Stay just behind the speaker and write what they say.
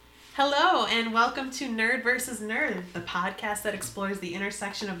Hello, and welcome to Nerd vs. Nerd, the podcast that explores the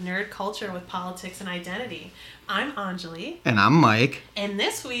intersection of nerd culture with politics and identity. I'm Anjali. And I'm Mike. And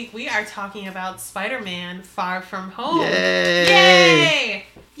this week we are talking about Spider-Man Far From Home. Yay!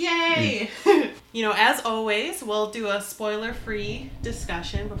 Yay! You know, as always, we'll do a spoiler-free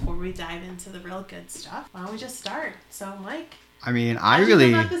discussion before we dive into the real good stuff. Why don't we just start? So, Mike, I mean, how do you feel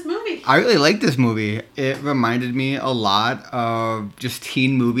about this movie? I really like this movie. It reminded me a lot of just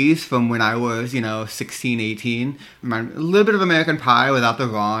teen movies from when I was, 16, 18. Reminded me a little bit of American Pie without the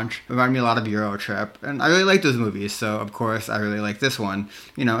raunch. Reminded me a lot of Euro Trip. And I really like those movies, so of course I really like this one.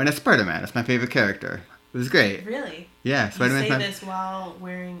 And it's Spider-Man. It's my favorite character. It was great. Really? Yeah, Spider-Man. You say this while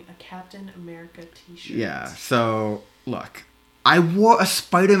wearing a Captain America t-shirt. Yeah, so, look. I wore a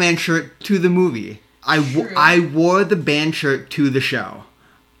Spider-Man shirt to the movie. I wore the band shirt to the show.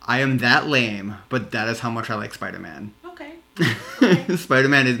 I am that lame, but that is how much I like Spider-Man. Okay.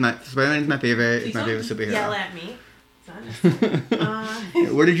 Spider-Man is my favorite. It's my favorite superhero. Yell at me.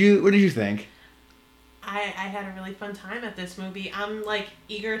 What did you think? I had a really fun time at this movie. I'm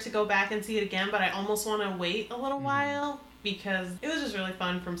eager to go back and see it again, but I almost want to wait a little while because it was just really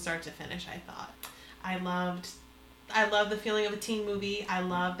fun from start to finish. I thought I loved the feeling of a teen movie. I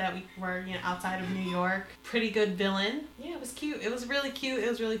love that we were, outside of New York. Pretty good villain. Yeah, it was cute. It was really cute. It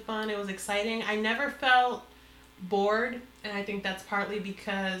was really fun. It was exciting. I never felt bored, and I think that's partly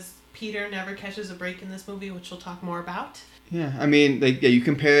because Peter never catches a break in this movie, which we'll talk more about. Yeah, I mean, you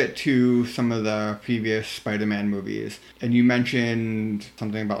compare it to some of the previous Spider-Man movies, and you mentioned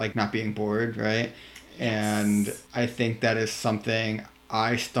something about, not being bored, right? Yes. And I think that is something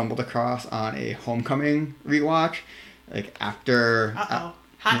I stumbled across on a Homecoming rewatch, after... Uh-oh.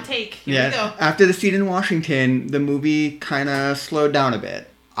 Hot take. Here we go. After the scene in Washington, the movie kind of slowed down a bit.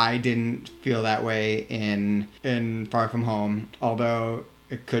 I didn't feel that way in Far From Home, although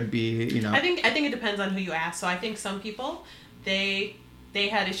it could be, I think it depends on who you ask. So I think some people, they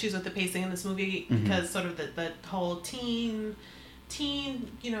had issues with the pacing in this movie because sort of the whole teen,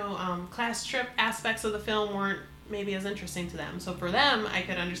 class trip aspects of the film weren't maybe as interesting to them. So for them, I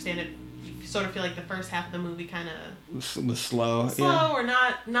could understand it. You sort of feel like the first half of the movie kind of was slow, or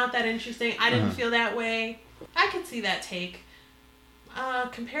not that interesting. I didn't feel that way. I could see that take.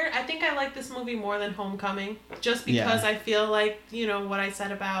 I think I like this movie more than Homecoming, just because I feel like, what I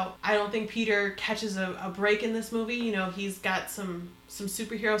said about, I don't think Peter catches a break in this movie. He's got some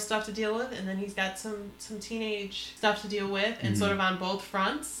superhero stuff to deal with, and then he's got some teenage stuff to deal with, and sort of on both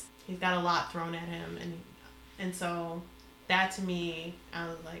fronts, he's got a lot thrown at him, and so that to me, I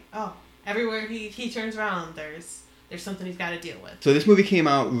was like, oh, everywhere he turns around, there's something he's got to deal with. So this movie came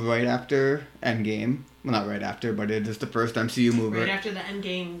out right after Endgame. Well, not right after, but it is the first MCU movie. Right after the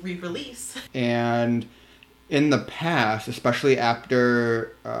Endgame re-release. And in the past, especially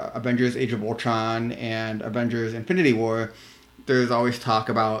after Avengers Age of Ultron and Avengers Infinity War, there's always talk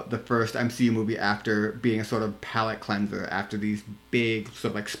about the first MCU movie after being a sort of palate cleanser after these big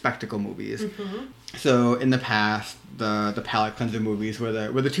sort of spectacle movies. Mm-hmm. So in the past, the palate cleanser movies were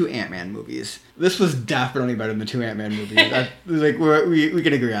the two Ant-Man movies. This was definitely better than the two Ant-Man movies. We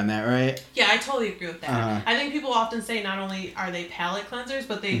can agree on that, right? Yeah, I totally agree with that. I think people often say not only are they palate cleansers,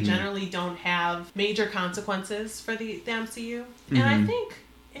 but they generally don't have major consequences for the MCU. And I think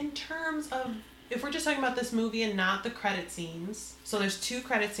in terms of, if we're just talking about this movie and not the credit scenes, so there's 2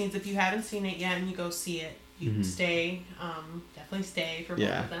 credit scenes. If you haven't seen it yet and you go see it, you stay, definitely stay for both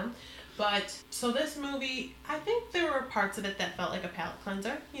of them. But, so this movie, I think there were parts of it that felt like a palate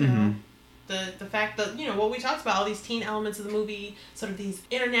cleanser, the fact that, what we talked about, all these teen elements of the movie, sort of these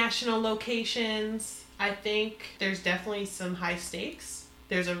international locations. I think there's definitely some high stakes.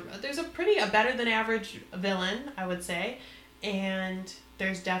 There's a better than average villain, I would say, and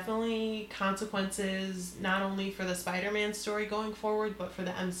there's definitely consequences not only for the Spider-Man story going forward, but for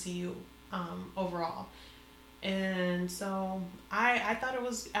the MCU overall. And so I thought it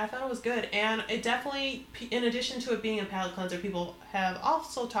was good, and it definitely, in addition to it being a palate cleanser, people have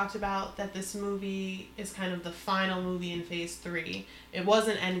also talked about that this movie is kind of the final movie in Phase 3. It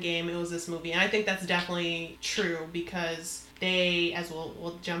wasn't Endgame, it was this movie, and I think that's definitely true because they, as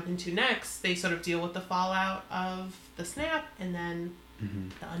we'll jump into next, they sort of deal with the fallout of the snap, and then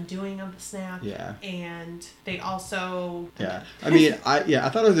the undoing of the snap. Yeah. And they also... Yeah. I mean, I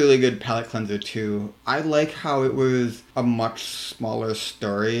thought it was a really good palate cleanser, too. I like how it was a much smaller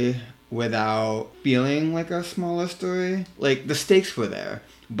story without feeling like a smaller story. The stakes were there,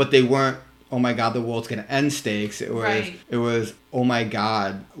 but they weren't oh my god, the world's gonna end stakes. It was oh my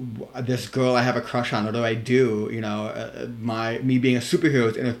god, this girl I have a crush on, what do I do? You know, me being a superhero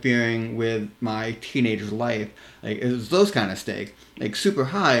is interfering with my teenager's life. Like, it was those kind of stakes, like super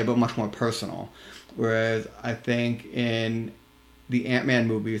high but much more personal. Whereas I think in the Ant-Man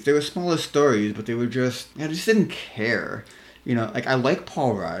movies, they were smaller stories, but they were just, I just didn't care. You know, like, I like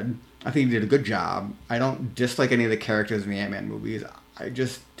Paul Rudd. I think he did a good job. I don't dislike any of the characters in the Ant-Man movies. I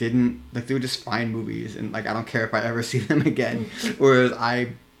just didn't, like, they were just fine movies, and, like, I don't care if I ever see them again. Whereas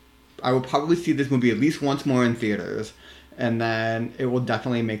I will probably see this movie at least once more in theaters, and then it will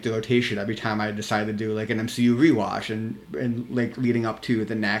definitely make the rotation every time I decide to do, like, an MCU rewatch and like, leading up to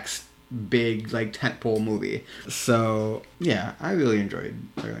the next big, like, tentpole movie. So yeah, I really enjoyed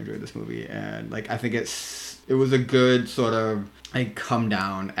this movie, and, like, I think it was a good sort of, like, come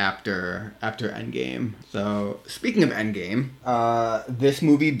down after Endgame. So speaking of Endgame, this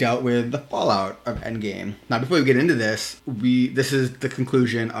movie dealt with the fallout of Endgame. Now, before we get into this is the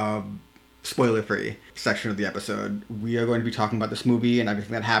conclusion of spoiler-free section of the episode. We are going to be talking about this movie and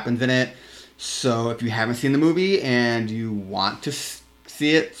everything that happens in it. So if you haven't seen the movie and you want to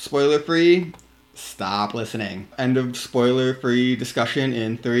see it spoiler-free, stop listening. End of spoiler-free discussion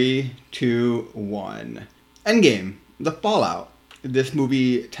in 3, 2, 1. Endgame, the fallout. This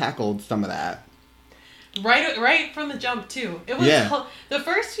movie tackled some of that. Right from the jump, too. It was the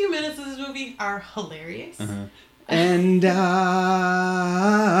first few minutes of this movie are hilarious. Uh-huh. And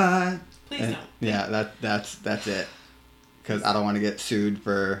please don't. Yeah, that's it. Because I don't want to get sued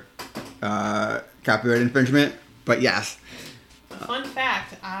for copyright infringement. But yes. Fun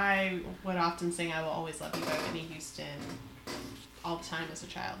fact, I would often sing I Will Always Love You by Whitney Houston all the time as a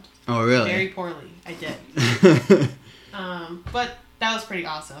child. Oh, really? Very poorly. I did. But that was pretty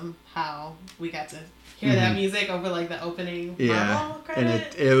awesome how we got to hear that music over, like, the opening Marvel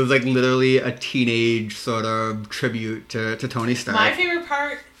credit. And it was, like, literally a teenage sort of tribute to Tony Stark. My favorite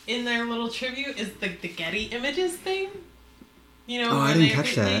part in their little tribute is the Getty Images thing. You know, I didn't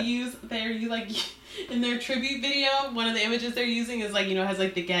catch that. In their tribute video, one of the images they're using is, like, you know, has,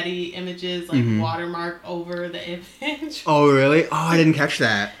 like, the Getty Images, like, watermark over the image. Oh, really? Oh, I didn't catch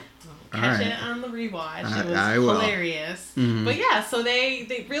that. Catch it on the rewatch. It was hilarious. Mm-hmm. But yeah, so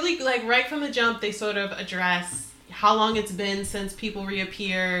they really, like, right from the jump, they sort of address how long it's been since people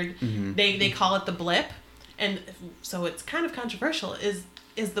reappeared. Mm-hmm. They call it the blip. And so it's kind of controversial. Is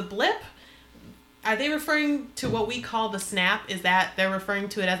the blip, are they referring to what we call the snap? Is that they're referring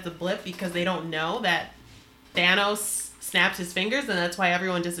to it as the blip because they don't know that Thanos snapped his fingers and that's why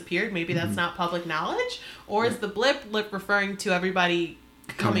everyone disappeared? Maybe that's not public knowledge? Or is the blip referring to everybody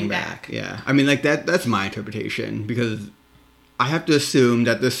coming back? Yeah. I mean, like, that's my interpretation, because I have to assume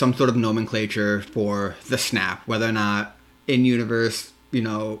that there's some sort of nomenclature for the snap, whether or not in universe, you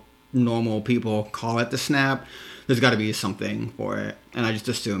know, normal people call it the snap. There's got to be something for it, and I just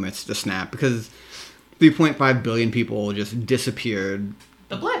assume it's the snap because 3.5 billion people just disappeared.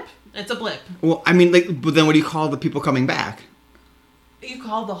 The blip. It's a blip. Well, I mean, like, but then what do you call the people coming back? You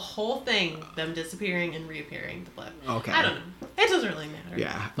call the whole thing them disappearing and reappearing, the blip. Okay. I don't know. It doesn't really matter.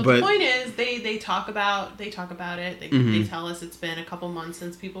 Yeah. But the point is, they talk about it. They tell us it's been a couple months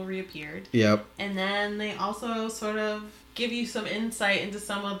since people reappeared. Yep. And then they also sort of give you some insight into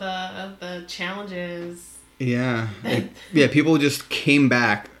some of the challenges. Yeah. People just came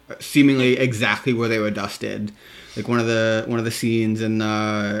back seemingly exactly where they were dusted. Like, one of the scenes in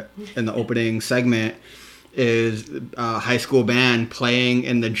the opening segment is a high school band playing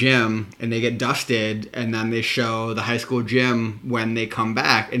in the gym, and they get dusted, and then they show the high school gym when they come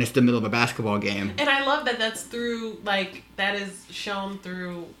back, and it's the middle of a basketball game. And I love that that's through, like, that is shown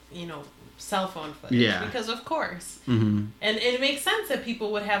through, you know, cell phone footage. Yeah. Because of course. Mm-hmm. And it makes sense that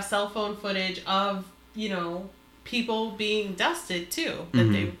people would have cell phone footage of, you know, people being dusted too. That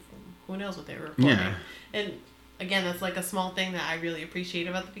they, who knows what they were recording. Yeah. And again, that's like a small thing that I really appreciate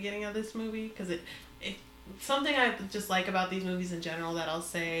about the beginning of this movie, because it something I just like about these movies in general that I'll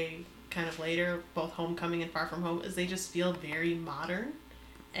say kind of later, both Homecoming and Far From Home, is they just feel very modern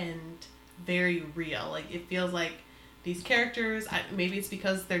and very real. Like, it feels like these characters, maybe it's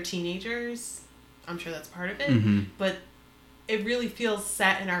because they're teenagers, I'm sure that's part of it, but it really feels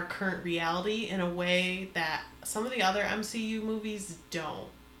set in our current reality in a way that some of the other MCU movies don't.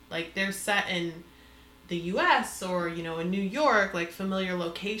 Like, they're set in the US or, you know, in New York, like familiar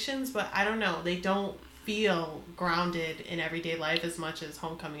locations, but I don't know, they don't feel grounded in everyday life as much as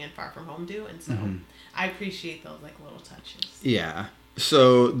Homecoming and Far From Home do, and so I appreciate those, like, little touches. Yeah.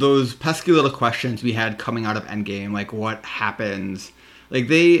 So those pesky little questions we had coming out of Endgame, like, what happens, like,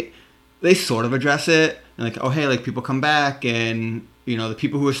 they sort of address it, and, like, oh, hey, like, people come back, and the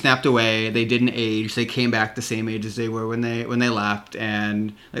people who were snapped away, they didn't age. They came back the same age as they were when they left,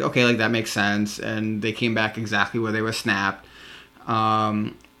 and like, okay, like that makes sense. And they came back exactly where they were snapped.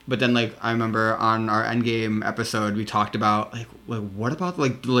 But then, like, I remember on our Endgame episode, we talked about like what about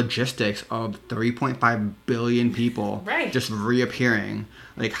like the logistics of 3.5 billion people just reappearing?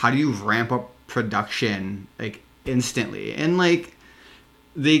 Like, how do you ramp up production like instantly? And like,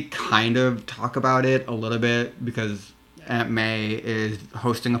 they kind of talk about it a little bit because Aunt May is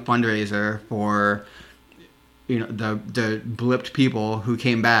hosting a fundraiser for the blipped people who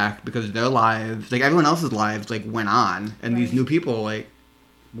came back because their lives, like everyone else's lives, like went on, and these new people, like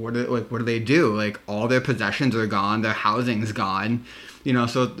what do they do? Like all their possessions are gone, their housing's gone,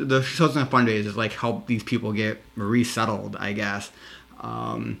 so the hosting a fundraiser like help these people get resettled, I guess.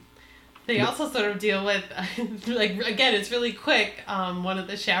 They also sort of deal with, like, again, it's really quick. One of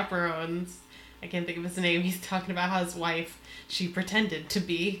the chaperones, I can't think of his name, he's talking about how his wife, she pretended to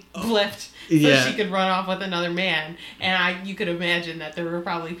be blipped so she could run off with another man. And you could imagine that there were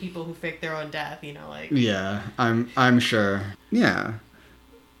probably people who faked their own death, like... Yeah, I'm sure. Yeah.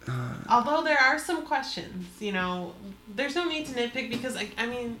 Although there are some questions, there's no need to nitpick because, I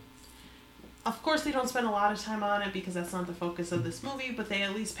mean... Of course, they don't spend a lot of time on it because that's not the focus of this movie, but they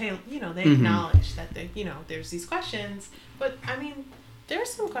at least pay, they acknowledge that, there's these questions. But, I mean,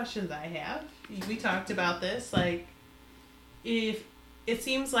 there's some questions I have. We talked about this, like, if it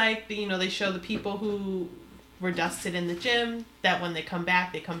seems like, they show the people who were dusted in the gym, that when they come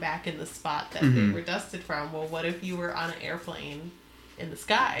back in the spot that they were dusted from. Well, what if you were on an airplane in the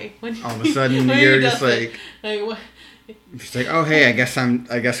sky? When all of a sudden, you're just like what? She's like, oh hey, I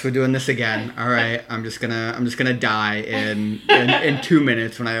guess we're doing this again. All right, I'm just gonna die in 2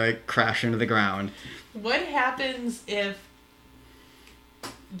 minutes when I like crash into the ground. What happens if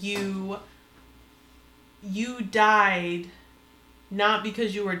you died not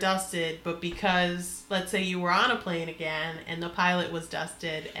because you were dusted, but because, let's say, you were on a plane again and the pilot was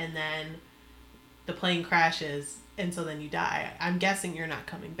dusted, and then the plane crashes, and so then you die? I'm guessing you're not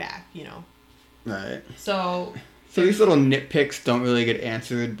coming back. Right. So these little nitpicks don't really get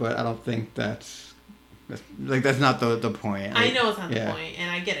answered, but I don't think that's not the point. I know it's not the point, and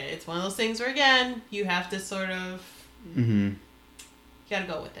I get it. It's one of those things where, again, you have to sort of you gotta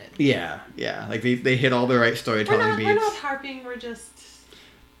go with it. Yeah. Like they hit all the right storytelling beats. We're not harping. We're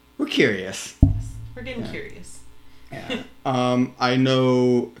curious. We're getting curious. Yeah. I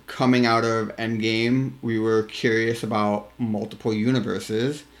know coming out of Endgame, we were curious about multiple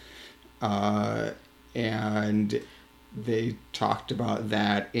universes. And they talked about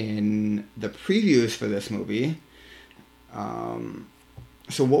that in the previews for this movie.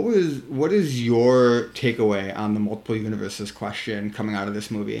 So what is your takeaway on the multiple universes question coming out of this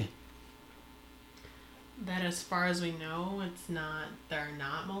movie? That as far as we know, there are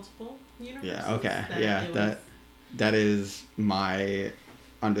not multiple universes. Yeah, okay. That is my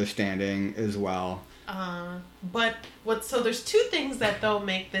understanding as well. But there's two things that though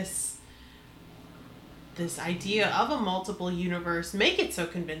make this idea of a multiple universe make it so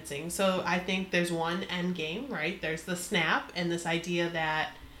convincing. So I think there's one Endgame, right? There's the snap and this idea that,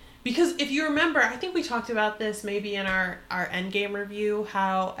 because if you remember, I think we talked about this maybe in our Endgame review,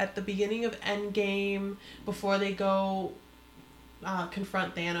 how at the beginning of Endgame, before they go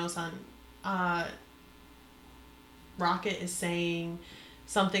confront Thanos on Rocket is saying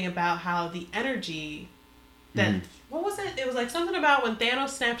something about how the energy that what was it? It was like something about when Thanos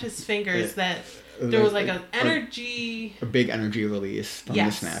snapped his fingers that there was like a big energy release from the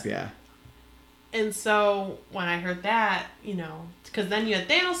snap, yeah. And so when I heard that, because then you had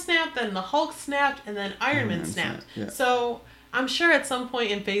Thanos snap, then the Hulk snapped, and then Iron Man snapped. Yeah. So I'm sure at some point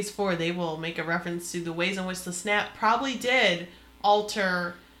in Phase 4 they will make a reference to the ways in which the snap probably did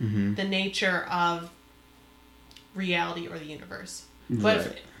alter the nature of reality or the universe.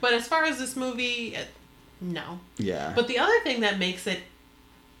 But as far as this movie, no. Yeah. But the other thing that makes it,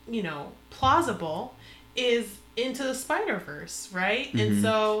 plausible is Into the Spider-Verse, right? And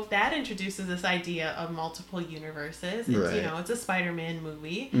so that introduces this idea of multiple universes. It's, it's a Spider-Man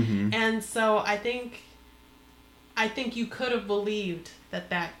movie. And so I think you could have believed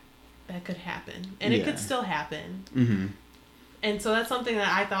that could happen. And it could still happen. And so that's something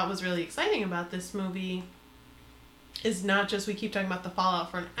that I thought was really exciting about this movie, is not just we keep talking about the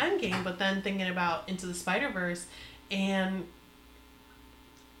fallout for an Endgame, but then thinking about Into the Spider-Verse. And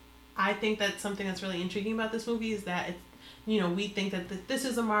I think that's something that's really intriguing about this movie is that it's, we think that this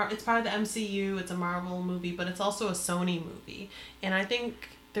is it's part of the MCU, it's a Marvel movie, but it's also a Sony movie. And I think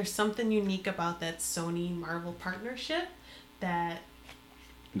there's something unique about that Sony-Marvel partnership that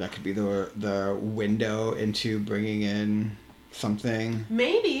could be the window into bringing in something.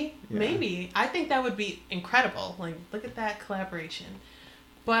 Maybe. I think that would be incredible. Like, look at that collaboration.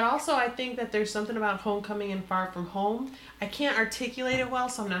 But also, I think that there's something about Homecoming and Far From Home. I can't articulate it well,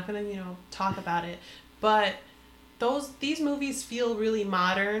 so I'm not going to, talk about it. But these movies feel really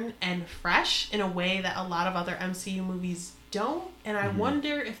modern and fresh in a way that a lot of other MCU movies don't. And I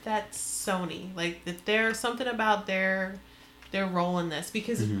wonder if that's Sony. Like, if there's something about their role in this.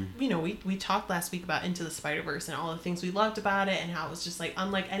 Because, we talked last week about Into the Spider-Verse and all the things we loved about it and how it was just, like,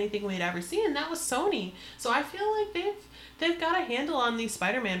 unlike anything we'd ever seen. And that was Sony. So I feel like they've got a handle on the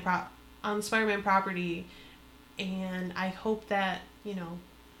Spider-Man property, and I hope that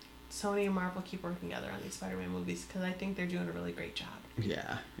Sony and Marvel keep working together on these Spider-Man movies because I think they're doing a really great job.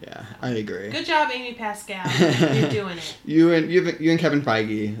 Yeah, I agree. Good job, Amy Pascal. You're doing it. You and Kevin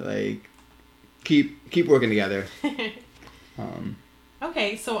Feige, like, keep working together.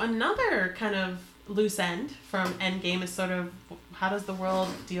 Okay, so another kind of loose end from Endgame is sort of how does the world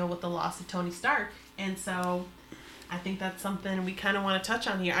deal with the loss of Tony Stark, and so I think that's something we kind of want to touch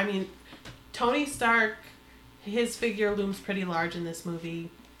on here. I mean, Tony Stark, his figure looms pretty large in this movie.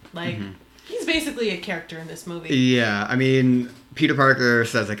 Like, he's basically a character in this movie. Yeah, I mean, Peter Parker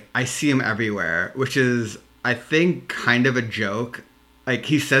says, like, I see him everywhere, which is, I think, kind of a joke. Like,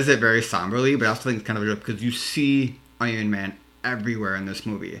 he says it very somberly, but I also think it's kind of a joke because you see Iron Man everywhere in this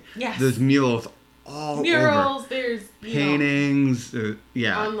movie. Yes. There's murals all over. There's paintings,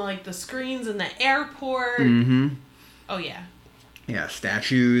 yeah. On, like, the screens in the airport. Mm-hmm. Oh, yeah. Yeah,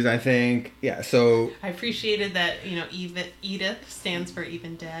 statues, I think. Yeah, so... I appreciated that, Edith stands for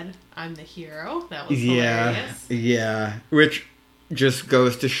Even Dead. I'm the hero. That was hilarious. Yeah. Which just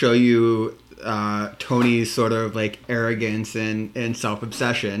goes to show you Tony's sort of, like, arrogance and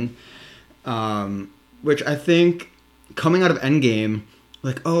self-obsession. Which I think, coming out of Endgame,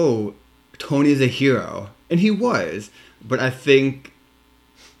 like, oh, Tony's a hero. And he was. But I think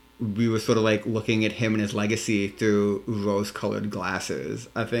we were sort of like looking at him and his legacy through rose-colored glasses.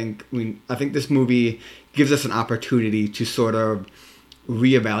 I think this movie gives us an opportunity to sort of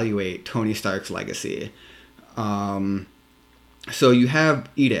reevaluate Tony Stark's legacy. So you have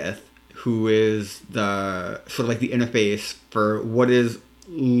Edith, who is the sort of like the interface for what is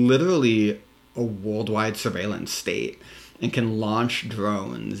literally a worldwide surveillance state and can launch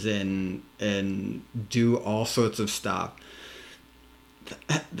drones and do all sorts of stuff.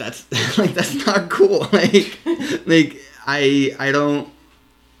 That's like, that's not cool. Like I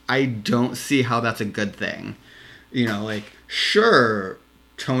don't see how that's a good thing. Like, sure,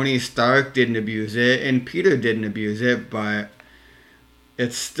 Tony Stark didn't abuse it and Peter didn't abuse it, but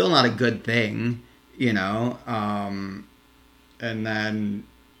it's still not a good thing, and then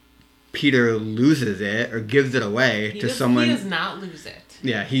Peter loses it or gives it away to someone. He does not lose it.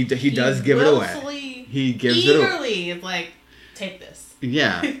 Yeah, he does give it away. He gives it away. Eagerly is like, take this.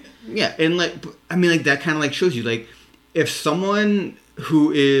 Yeah. And that kind of like shows you, like, if someone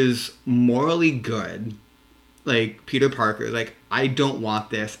who is morally good, like Peter Parker, like, I don't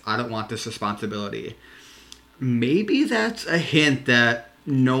want this responsibility, maybe that's a hint that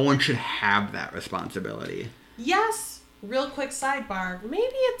no one should have that responsibility. Yes. Real quick sidebar.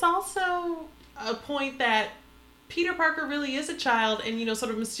 Maybe it's also a point that Peter Parker really is a child, and,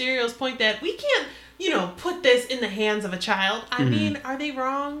 sort of Mysterio's point that we can't, put this in the hands of a child. I mean, are they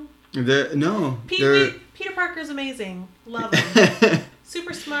wrong? No. Peter Parker's amazing. Love him.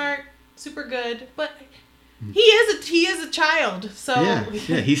 Super smart, super good, but he is a child. So yeah,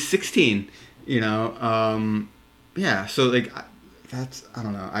 he's 16. Yeah. So, like, that's, I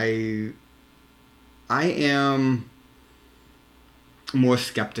don't know. I am more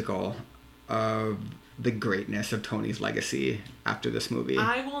skeptical of the greatness of Tony's legacy after this movie.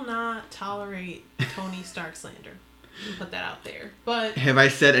 I will not tolerate Tony Stark slander. Put that out there. But have I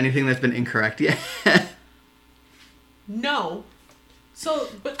said anything that's been incorrect yet? No. So,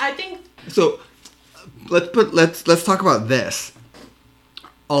 but I think. So, let's talk about this.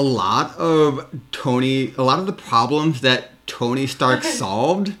 A lot of the problems that Tony Stark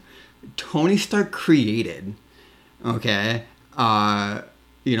solved, Tony Stark created. Okay, like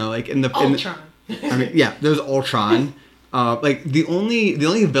in the Ultron. There's Ultron. Like the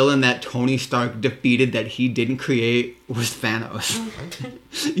only villain that Tony Stark defeated that he didn't create was Thanos.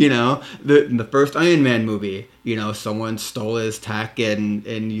 The first Iron Man movie, someone stole his tech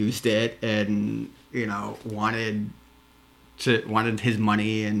and used it and wanted his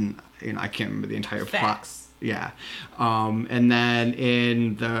money, and I can't remember the entire plot. Yeah. And then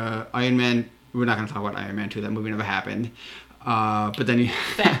in the Iron Man, we're not going to talk about Iron Man 2. That movie never happened. But then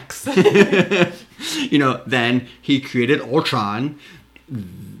Facts. then he created Ultron,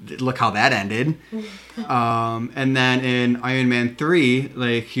 look how that ended. And then in Iron Man 3,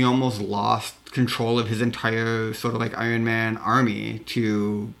 like, he almost lost control of his entire sort of like Iron Man army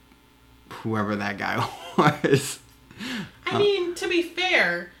to whoever that guy was. I mean, to be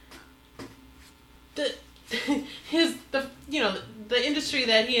fair, the industry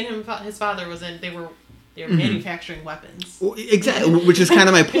that he and his father was in, they were manufacturing weapons. Well, exactly, which is kind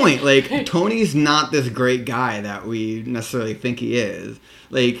of my point. Like, Tony's not this great guy that we necessarily think he is.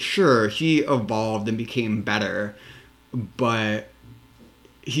 Like, sure, he evolved and became better, but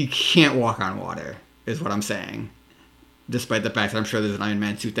he can't walk on water, is what I'm saying. Despite the fact that I'm sure there's an Iron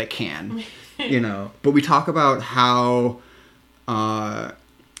Man suit that can, But we talk about how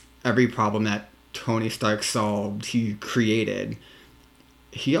every problem that Tony Stark solved, he created.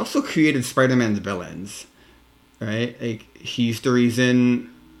 He also created Spider-Man's villains, right? Like, he's the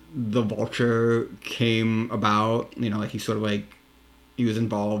reason the Vulture came about. Like, he sort of like, he was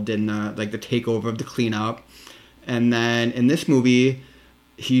involved in like the takeover of the cleanup. And then in this movie,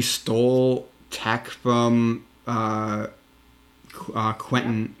 he stole tech from Quentin.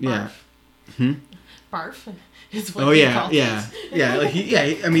 Barf. Yeah. Barf is what he called it. Yeah. Like,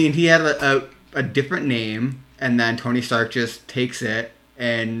 he had a different name, and then Tony Stark just takes it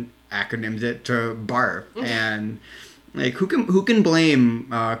and acronyms it to BARF. And like, who can blame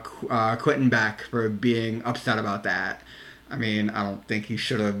Quentin Beck for being upset about that? I mean, I don't think he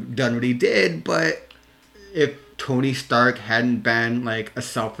should have done what he did, but if Tony Stark hadn't been like a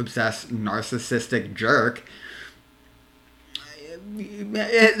self-obsessed narcissistic jerk,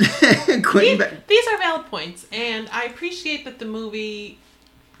 Quentin Beck. These are valid points, and I appreciate that the movie,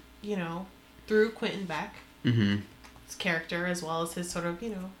 through Quentin Beck, his character, as well as his sort of,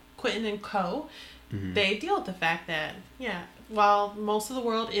 Quentin and co., they deal with the fact that, while most of the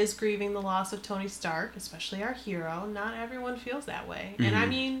world is grieving the loss of Tony Stark, especially our hero, not everyone feels that way. And I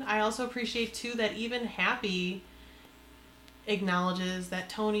mean, I also appreciate, too, that even Happy acknowledges that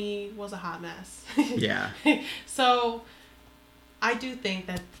Tony was a hot mess. Yeah. So, I do think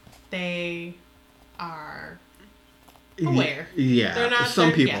that they are aware. Yeah,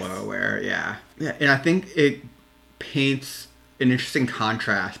 some people are aware, yeah. And I think it paints an interesting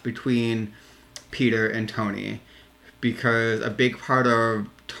contrast between Peter and Tony, because a big part of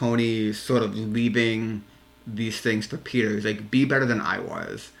Tony sort of leaving these things for Peter is like, be better than I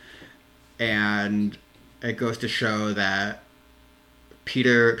was. And it goes to show that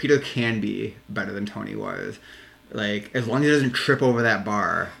Peter can be better than Tony was. Like, as long as he doesn't trip over that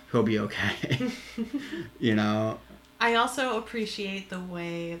bar, he'll be okay. I also appreciate the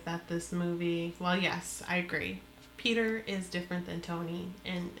way that this movie, well, yes, I agree. Peter is different than Tony,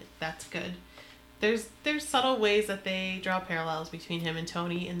 and that's good. There's subtle ways that they draw parallels between him and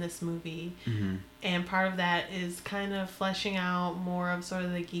Tony in this movie. And part of that is kind of fleshing out more of sort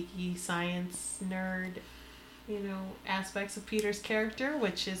of the geeky science nerd, aspects of Peter's character,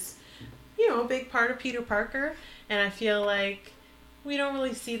 which is, a big part of Peter Parker. And I feel like we don't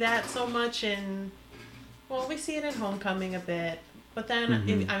really see that so much we see it in Homecoming a bit. But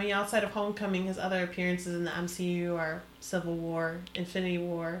then, outside of Homecoming, his other appearances in the MCU are Civil War, Infinity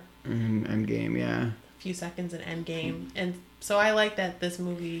War. Endgame, yeah. A few seconds in Endgame. And so I like that this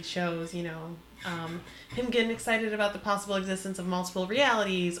movie shows, him getting excited about the possible existence of multiple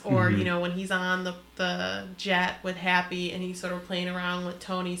realities, or, when he's on the jet with Happy and he's sort of playing around with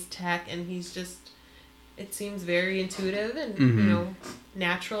Tony's tech, and he's just, it seems very intuitive and,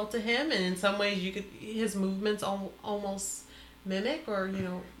 natural to him. And in some ways, his movements almost mimic or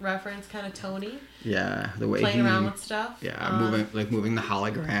reference kind of Tony. Yeah, the way playing around with stuff. Yeah, moving the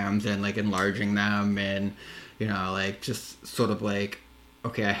holograms and like enlarging them, and like just sort of like,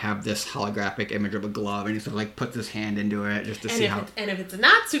 okay, I have this holographic image of a glove, and he sort of like puts his hand into it just to see how. And if it's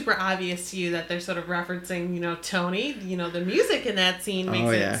not super obvious to you that they're sort of referencing Tony, the music in that scene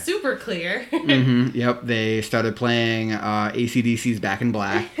makes it super clear. Yep, they started playing AC/DC's Back in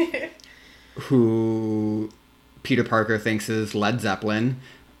Black, who Peter Parker thinks is Led Zeppelin.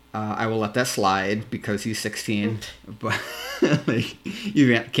 I will let that slide because he's 16, but like,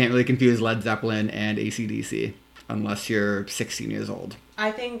 you can't really confuse Led Zeppelin and AC/DC unless you're 16 years old.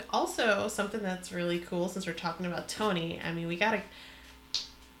 I think also something that's really cool, since we're talking about Tony, I mean,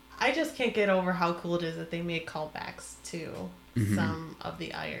 I just can't get over how cool it is that they made callbacks to some of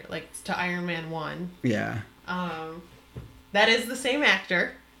the to Iron Man 1. Yeah. That is the same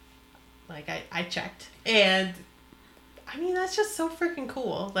actor. Like, I checked. And I mean, that's just so freaking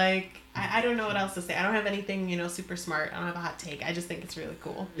cool. Like, I don't know what else to say. I don't have anything, super smart. I don't have a hot take. I just think it's really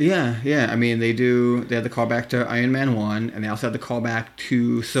cool. Yeah. I mean, they had the callback to Iron Man 1, and they also had the callback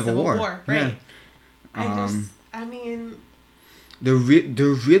to Civil War. Right. Yeah. they're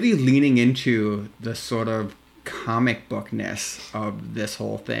really leaning into the sort of comic bookness of this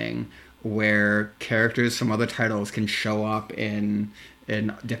whole thing, where characters from other titles can show up in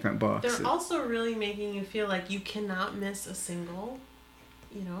different books. They're also really making you feel like you cannot miss a single,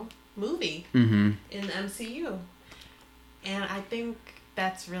 movie in the MCU. And I think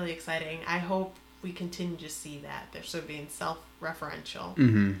that's really exciting. I hope we continue to see that. They're sort of being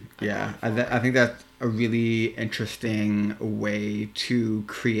self-referential. Yeah, I think that's a really interesting way to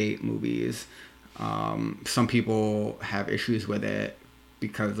create movies. Some people have issues with it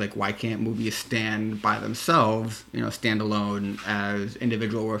because, like, why can't movies stand by themselves, stand alone as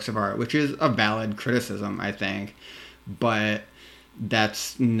individual works of art, which is a valid criticism, I think. But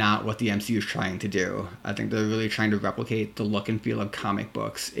that's not what the MCU is trying to do. I think they're really trying to replicate the look and feel of comic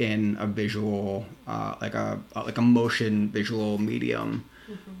books in a visual, like a motion visual medium.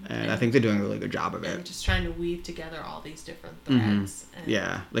 And I think they're doing a really good job of it. And just trying to weave together all these different threads.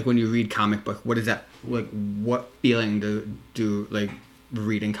 Yeah, like when you read comic book, what is that, like, what feeling do like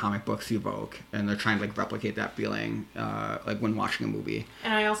reading comic books evoke? And they're trying to, like, replicate that feeling, like when watching a movie.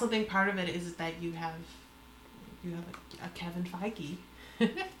 And I also think part of it is that you have a Kevin Feige.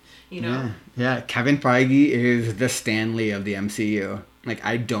 Yeah, Kevin Feige is the Stan Lee of the MCU. Like,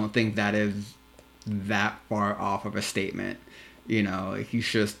 I don't think that is that far off of a statement. Like, he's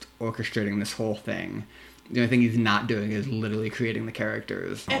just orchestrating this whole thing. The only thing he's not doing is literally creating the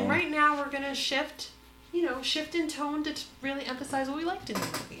characters. And right now we're gonna shift in tone to really emphasize what we liked in the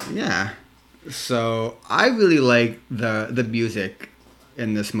movie. Yeah. So I really like the music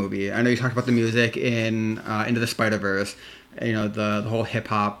in this movie. I know you talked about the music in Into the Spider-Verse. The whole hip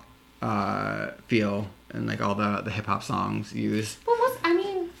hop feel and, like, all the hip hop songs used. But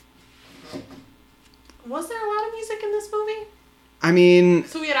was there a lot of music in this movie? I mean,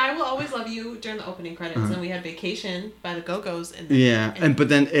 so we had "I Will Always Love You" during the opening credits, and we had "Vacation" by the Go-Go's. But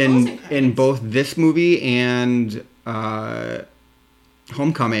then in both this movie and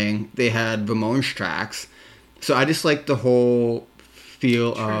Homecoming, they had Ramones tracks. So I just like the whole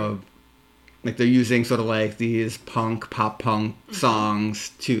feel of, like, they're using sort of like these pop punk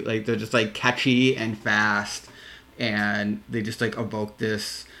songs to, like, they're just, like, catchy and fast, and they just, like, evoke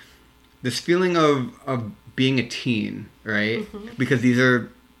this feeling of being a teen, right? Because these are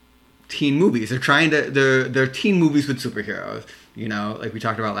teen movies. They're teen movies with superheroes. Like we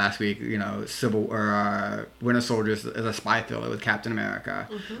talked about last week. Winter Soldier is a spy thriller with Captain America.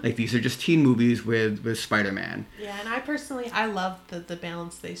 Like, these are just teen movies with Spider-Man. Yeah, and I love the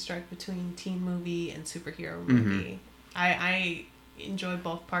balance they strike between teen movie and superhero movie. I enjoy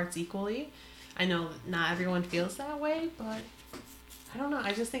both parts equally. I know not everyone feels that way, but I don't know.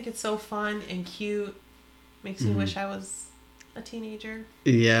 I just think it's so fun and cute. Makes me wish I was a teenager.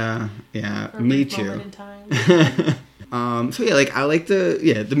 Yeah, For a me brief too. moment in time. So yeah, like, I like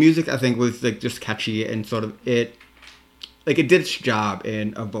the music. I think was, like, just catchy and sort of it did its job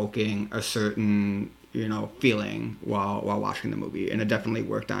in evoking a certain feeling while watching the movie, and it definitely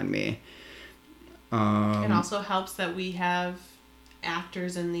worked on me. It also helps that we have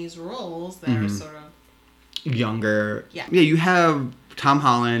actors in these roles that are sort of younger. Yeah, you have Tom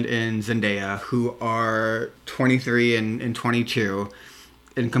Holland and Zendaya, who are 23 and 22,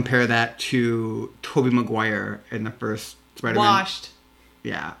 and compare that to Tobey Maguire in the first Spider-Man. Washed.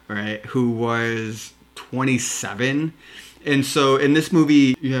 Yeah, right. Who was 27. And so in this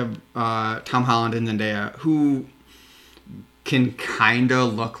movie, you have Tom Holland and Zendaya, who can kind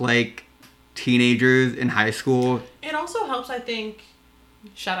of look like teenagers in high school. It also helps, I think,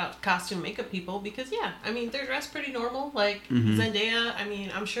 shout out costume makeup people, because they're dressed pretty normal. Like Zendaya,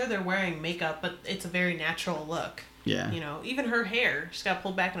 I'm sure they're wearing makeup, but it's a very natural look. Yeah. Even her hair, she's got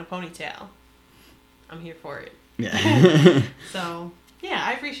pulled back in a ponytail. I'm here for it. Yeah. So, yeah,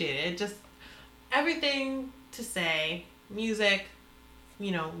 I appreciate it. Just everything to say, music,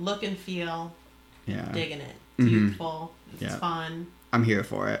 look and feel. Yeah. Digging it. It's youthful. It's fun. I'm here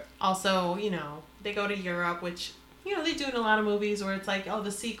for it. Also, they go to Europe, which they do in a lot of movies where it's like, oh,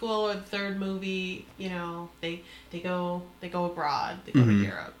 the sequel or the third movie, they go abroad, they go to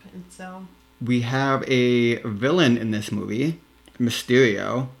Europe, and so we have a villain in this movie,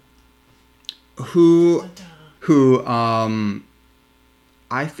 Mysterio, who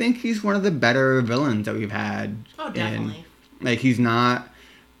I think he's one of the better villains that we've had. Oh, definitely. Like, he's not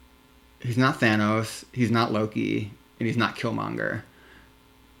Thanos, he's not Loki, and he's not Killmonger.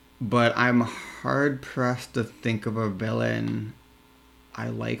 But I'm hard pressed to think of a villain I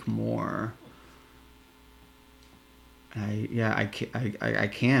like more. I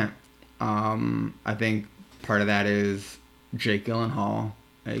can't. I think part of that is Jake Gyllenhaal.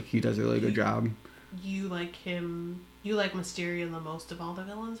 Like, he does a really good job. You like him You like Mysterio the most of all the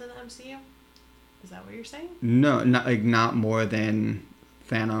villains in the MCU? Is that what you're saying? No, not more than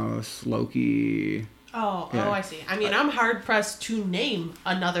Thanos, Loki. Oh, I see. I mean, I'm hard pressed to name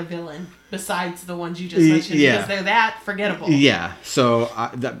another villain besides the ones you just mentioned because they're that forgettable. Yeah, so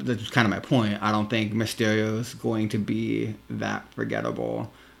that's kind of my point. I don't think Mysterio is going to be that forgettable.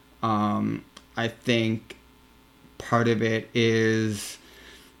 I think part of it is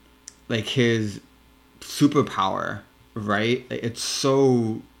like his superpower, right? It's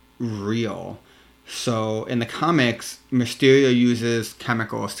so real. So in the comics, Mysterio uses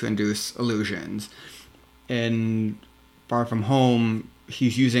chemicals to induce illusions. In Far From Home,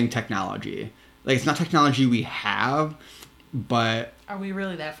 he's using technology. Like, it's not technology we have, but... Are we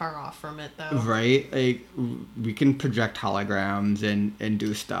really that far off from it, though? Right? Like, we can project holograms and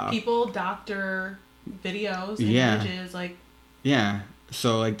do stuff. People doctor videos and images, like... Yeah.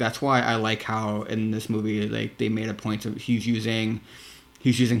 So, like, that's why I like how in this movie, like, they made a point of he's using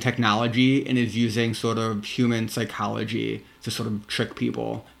technology and is using sort of human psychology to sort of trick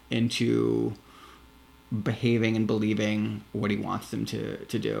people into behaving and believing what he wants them to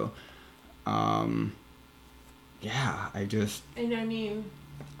do. And I mean,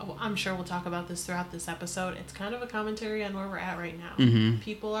 I'm sure we'll talk about this throughout this episode. It's kind of a commentary on where we're at right now. Mm-hmm.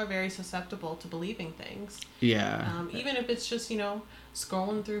 People are very susceptible to believing things. Yeah. Even if it's just,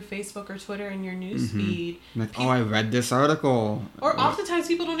 scrolling through Facebook or Twitter in your news feed. Like, I read this article. Or oftentimes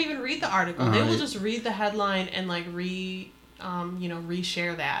people don't even read the article. They will just read the headline and like reshare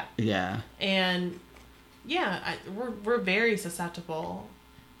that. Yeah. And yeah, we're very susceptible.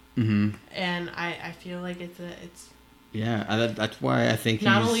 Mm-hmm. And I feel like it's that's why I think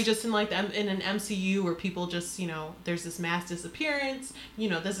not only just in like in an MCU where people just there's this mass disappearance.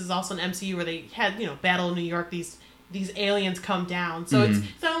 This is also an MCU where they had Battle of New York, these aliens come down, so it's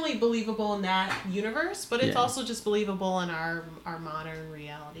not only believable in that universe, but it's also just believable in our modern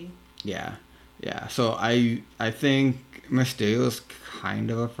reality. Yeah. So I think Mysterio is kind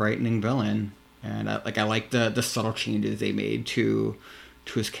of a frightening villain, and I like the subtle changes they made to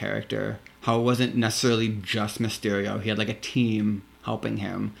his character. How it wasn't necessarily just Mysterio. He had like a team helping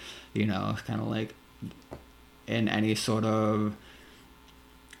him. It's kind of like in any sort of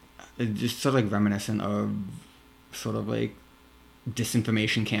just sort of like reminiscent of sort of like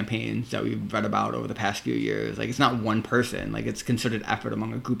disinformation campaigns that we've read about over the past few years. Like, it's not one person. Like, it's concerted effort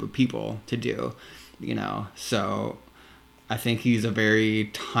among a group of people to do. So I think he's a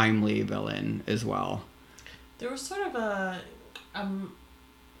very timely villain as well. There was sort of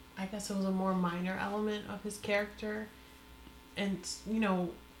I guess it was a more minor element of his character. And,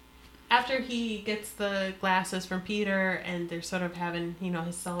 after he gets the glasses from Peter and they're sort of having,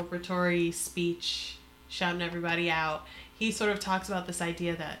 his celebratory speech, shouting everybody out, he sort of talks about this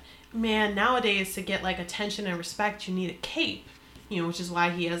idea that, man, nowadays to get, like, attention and respect, you need a cape, which is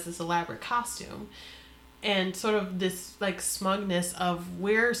why he has this elaborate costume. And sort of this, like, smugness of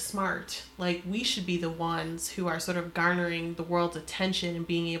we're smart. Like, we should be the ones who are sort of garnering the world's attention and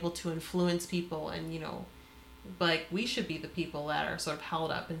being able to influence people. And, like, we should be the people that are sort of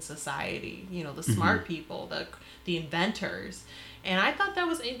held up in society. The smart people, the inventors. And I thought that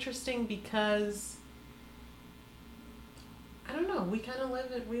was interesting because, I don't know, we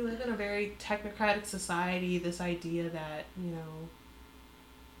live in a very technocratic society. This idea that,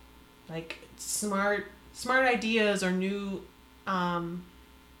 like, smart ideas or new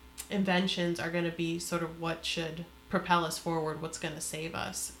inventions are going to be sort of what should propel us forward, what's going to save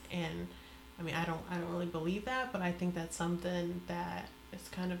us. And I mean, I don't really believe that, but I think that's something that is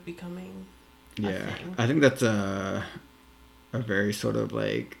kind of becoming a thing. I think that's a very sort of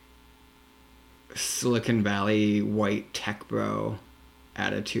like Silicon Valley white tech bro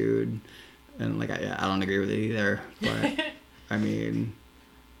attitude, and like I don't agree with it either, but I mean,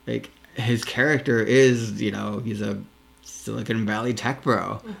 like, his character is, he's a Silicon Valley tech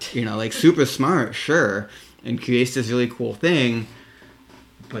bro, like super smart, sure, and creates this really cool thing,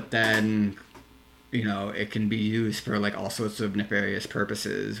 but then, it can be used for like all sorts of nefarious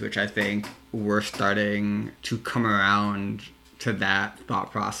purposes, which I think we're starting to come around to that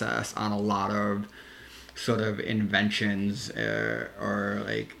thought process on a lot of sort of inventions or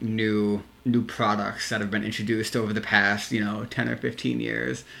like new products that have been introduced over the past 10 or 15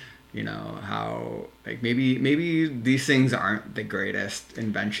 years. How like maybe these things aren't the greatest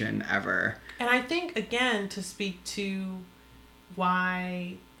invention ever. And I think, again, to speak to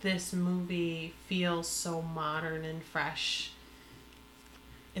why this movie feels so modern and fresh,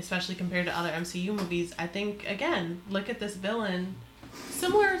 especially compared to other MCU movies, I think, again, look at this villain,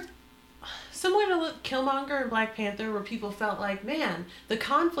 similar to Killmonger and Black Panther, where people felt like, man, the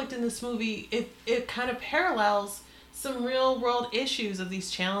conflict in this movie, it kind of parallels some real world issues of these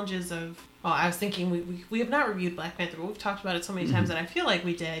challenges of. Well, I was thinking we have not reviewed Black Panther, but we've talked about it so many times that I feel like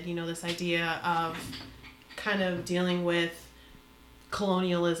we did. You know, this idea of kind of dealing with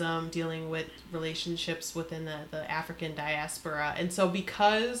colonialism, dealing with relationships within the African diaspora. And so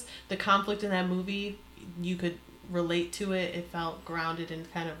because the conflict in that movie, you could relate to it, it felt grounded in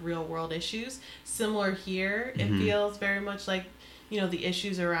kind of real world issues. Similar here, it feels very much like, you know, the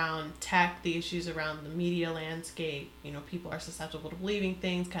issues around tech, the issues around the media landscape, you know, people are susceptible to believing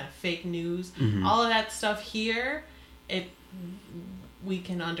things, kind of fake news, all of that stuff here, we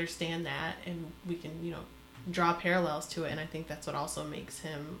can understand that and we can, you know, draw parallels to it, and I think that's what also makes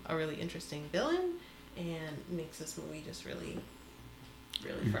him a really interesting villain and makes this movie just really,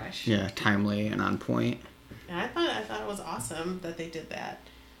 really fresh. Yeah, timely and on point. And I thought it was awesome that they did that.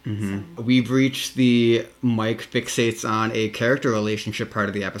 So. We've reached the Mike fixates on a character relationship part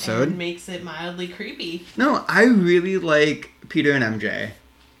of the episode. And makes it mildly creepy. No, I really like Peter and MJ.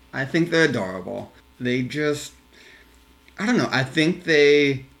 I think they're adorable. They just, I don't know, I think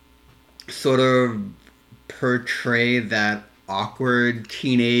they sort of portray that awkward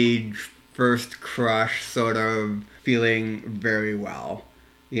teenage first crush sort of feeling very well.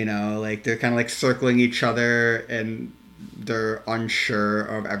 You know, like they're kind of like circling each other and they're unsure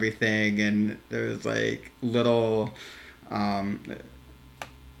of everything, and there's like little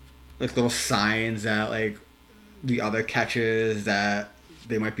signs that like the other catches that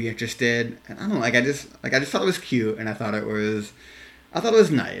they might be interested. And I don't know, like I just thought it was cute, and I thought it was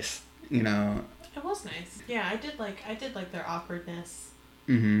nice, you know. It was nice. Yeah, I did like their awkwardness.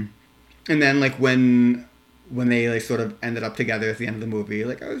 And then like when they like sort of ended up together at the end of the movie,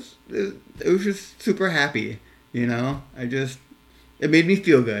 like it was just super happy, you know. It made me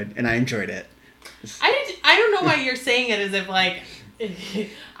feel good, and I enjoyed it. I don't know why you're saying it as if like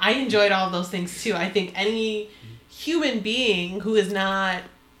I enjoyed all of those things too. I think any human being who is not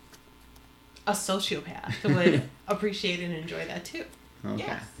a sociopath would appreciate and enjoy that too. Okay.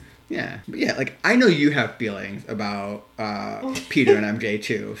 Yes. Yeah, but yeah, like I know you have feelings about Peter and MJ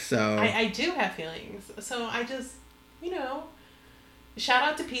too, so I do have feelings. So I just, you know, shout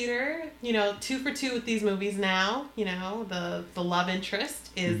out to Peter. You know, 2 for 2 with these movies now. You know, the love interest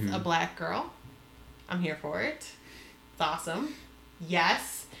is a black girl. I'm here for it. It's awesome.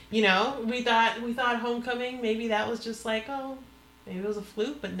 Yes, you know, we thought Homecoming, maybe that was just like, oh, maybe it was a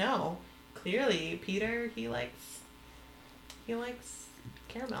fluke, but no, clearly Peter he likes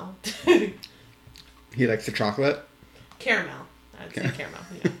caramel. He likes the chocolate? Caramel. I'd say caramel,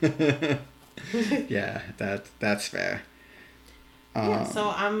 yeah. Yeah, that's fair. Yeah, so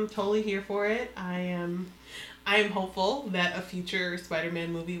I'm totally here for it. I am hopeful that a future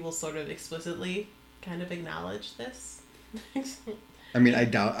Spider-Man movie will sort of explicitly kind of acknowledge this. I mean, I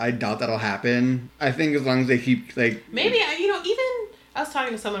doubt that'll happen. I think as long as they keep like maybe, you know, even I was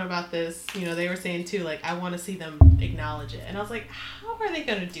talking to someone about this, you know, they were saying too, like, I want to see them acknowledge it. And I was like, how are they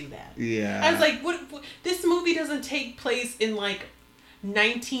going to do that? Yeah. I was like, what this movie doesn't take place in, like,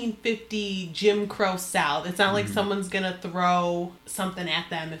 1950 Jim Crow South. It's not like someone's going to throw something at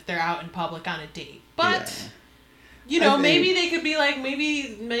them if they're out in public on a date. But, you know, maybe they could be like,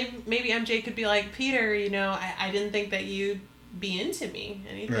 maybe MJ could be like, Peter, you know, I didn't think that you'd be into me.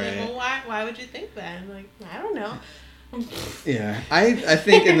 And he'd be like, well, why would you think that? I'm like, I don't know. Yeah, I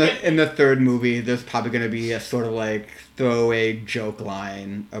think in the third movie there's probably going to be a sort of like throwaway joke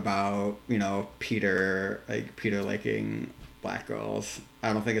line about, you know, Peter liking black girls.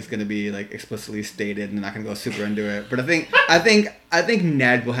 I don't think it's going to be like explicitly stated, and they're not going to go super into it. But I think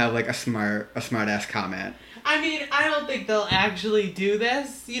Ned will have like a smart ass comment. I mean, I don't think they'll actually do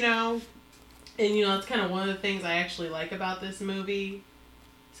this, you know. And you know, it's kind of one of the things I actually like about this movie.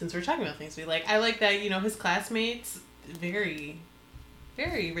 Since we're talking about things we like, I like that, you know, his classmates very,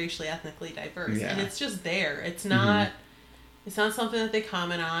 very racially, ethnically diverse, and it's just there. It's not it's not something that they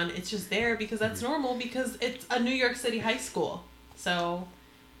comment on. It's just there because that's normal, because it's a New York City high school. So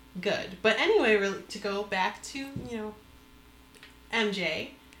good. But anyway, really, to go back to, you know, MJ,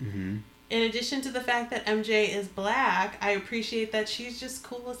 in addition to the fact that MJ is black, I appreciate that she's just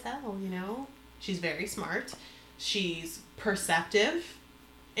cool as hell, you know. She's very smart, she's perceptive,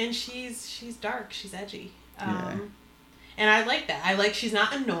 and she's dark, she's edgy. And I like that. I like she's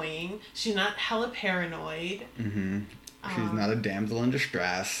not annoying. She's not hella paranoid. She's not a damsel in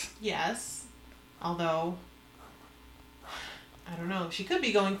distress. Yes. Although, I don't know. She could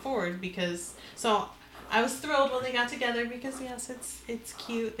be going forward because... So, I was thrilled when they got together because, yes, it's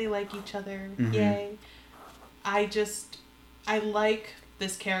cute. They like each other. Yay. I like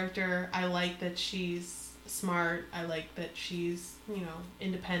this character. I like that she's smart. I like that she's,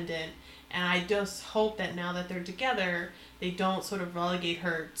 independent. And I just hope that now that they're together, they don't sort of relegate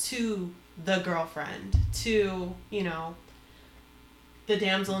her to the girlfriend, to, the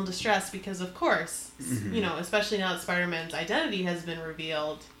damsel in distress, because of course, especially now that Spider-Man's identity has been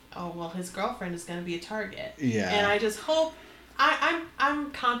revealed, oh, well, his girlfriend is going to be a target. Yeah. And I just hope,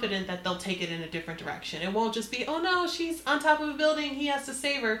 I'm confident that they'll take it in a different direction. It won't just be, oh no, she's on top of a building, he has to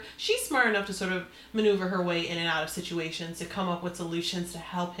save her. She's smart enough to sort of maneuver her way in and out of situations, to come up with solutions to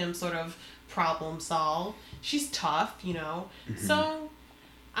help him sort of problem solve. She's tough, So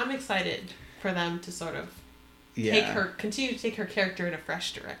I'm excited for them to sort of continue to take her character in a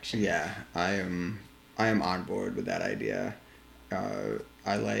fresh direction. Yeah, I am on board with that idea.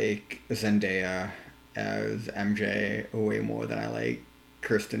 I like Zendaya as MJ way more than I like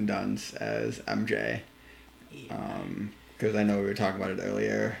Kirsten Dunst as MJ. Yeah. Because I know we were talking about it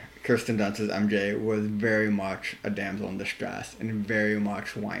earlier. Kirsten Dunst as MJ was very much a damsel in distress and very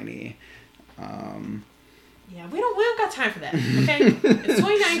much whiny. Yeah, we don't got time for that. Okay, it's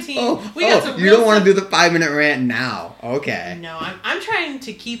 2019. You don't want to do the 5-minute rant now? Okay. No, I'm trying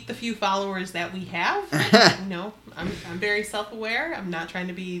to keep the few followers that we have. I'm very self-aware. I'm not trying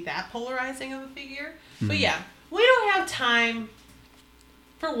to be that polarizing of a figure. Mm-hmm. But yeah, we don't have time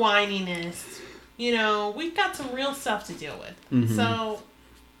for whininess. We've got some real stuff to deal with. Mm-hmm. So,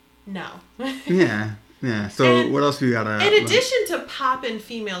 no. Yeah. Yeah, so what else we got? In addition to poppin'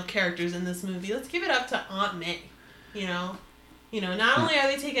 female characters in this movie, let's give it up to Aunt May. Not only are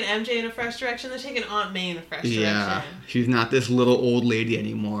they taking MJ in a fresh direction, they're taking Aunt May in a fresh direction. Yeah, she's not this little old lady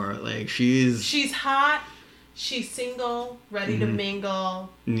anymore. Like, she's hot, she's single, ready to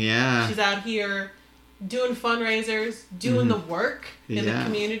mingle. Yeah. She's out here doing fundraisers, doing the work in the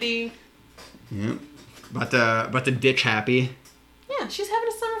community. Yep. But the ditch happy. Yeah, she's having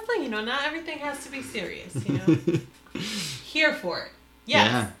a summer fling, not everything has to be serious, Here for it.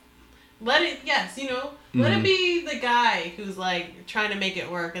 Yes. Yeah. Let it be the guy who's, like, trying to make it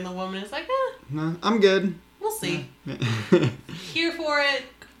work, and the woman is like, no, I'm good. We'll see. Here for it.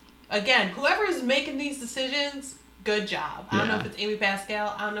 Again, whoever's making these decisions, good job. I don't know if it's Amy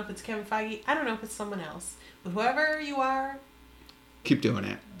Pascal, I don't know if it's Kevin Feige, I don't know if it's someone else. But whoever you are, keep doing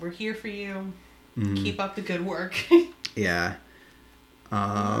it. We're here for you. Mm-hmm. Keep up the good work. Yeah.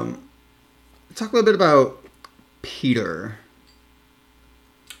 Talk a little bit about Peter.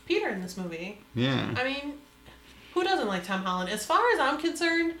 Peter in this movie. Yeah. I mean, who doesn't like Tom Holland? As far as I'm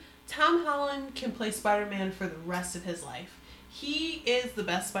concerned, Tom Holland can play Spider-Man for the rest of his life. He is the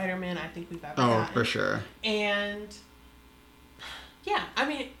best Spider-Man I think we've ever gotten. Oh, for sure. And, yeah, I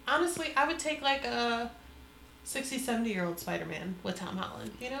mean, honestly, I would take like a 60, 70-year-old Spider-Man with Tom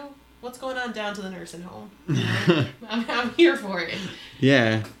Holland, What's going on down to the nursing home? I'm here for it.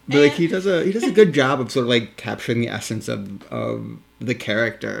 Yeah, but he does a good job of sort of like capturing the essence of the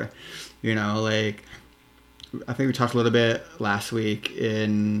character. Like I think we talked a little bit last week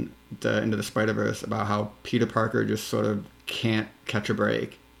in the Into the Spider-Verse about how Peter Parker just sort of can't catch a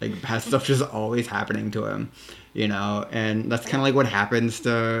break. Like has stuff just always happening to him, and that's kind of like what happens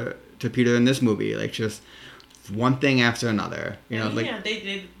to Peter in this movie. Like just one thing after another, they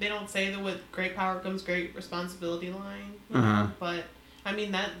don't say the with great power comes great responsibility line, but I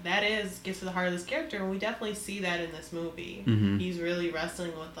mean that gets to the heart of this character, and we definitely see that in this movie. Mm-hmm. He's really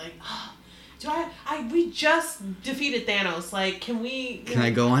wrestling with like, we just defeated Thanos. Like, can I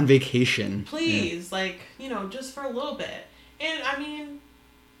go on vacation, please? Yeah. Like, just for a little bit. And I mean,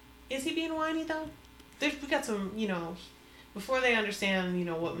 is he being whiny though? We got some, before they understand,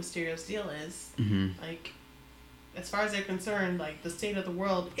 what Mysterio's deal is, like. As far as they're concerned, like, the state of the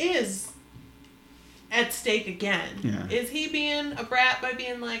world is at stake again. Yeah. Is he being a brat by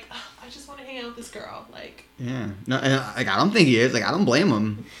being like, I just want to hang out with this girl? Like, yeah. No, and, like, I don't think he is. Like, I don't blame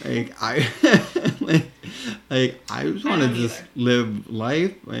him. Like, I just want to just live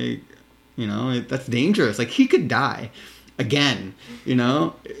life. Like, that's dangerous. Like, he could die again,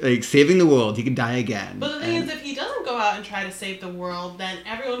 like saving the world. He could die again. But the thing is, if he doesn't go out and try to save the world, then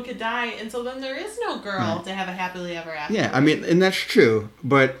everyone could die, and so then there is no girl to have a happily ever after. Yeah, I mean, and that's true,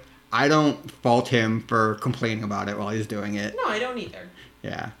 but I don't fault him for complaining about it while he's doing it. No, I don't either.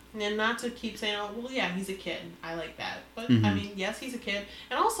 Yeah. And not to keep saying, oh, well, yeah, he's a kid. I like that. But, I mean, yes, he's a kid.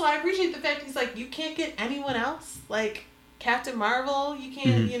 And also, I appreciate the fact he's like, you can't get anyone else. Like, Captain Marvel, you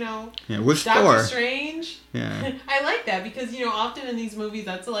can't, Yeah, with Doctor Thor. Strange. Yeah. I like that because, often in these movies,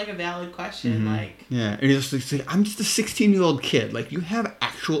 that's like a valid question. Like, yeah, and he's just like, I'm just a 16-year-old kid. Like, you have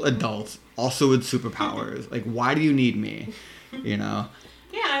actual adults also with superpowers. Like, why do you need me? Yeah,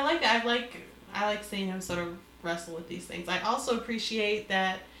 I like that. I like seeing him sort of wrestle with these things. I also appreciate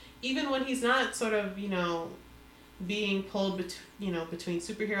that even when he's not sort of, being pulled between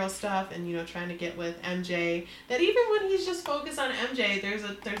superhero stuff and trying to get with MJ, that even when he's just focused on MJ, there's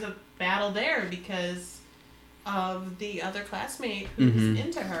a battle there because of the other classmate who's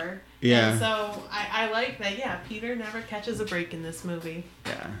into her. Yeah. And so I like that. Yeah, Peter never catches a break in this movie.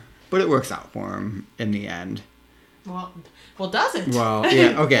 Yeah, but it works out for him in the end. Well, does it? Well,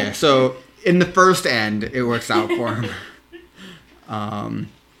 yeah. Okay, so in the first end, it works out for him.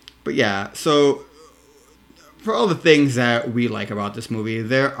 But yeah, so for all the things that we like about this movie,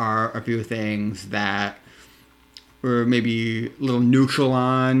 there are a few things that we're maybe a little neutral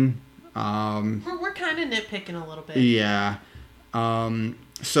on. We're kind of nitpicking a little bit. Yeah.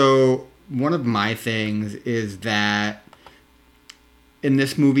 So one of my things is that in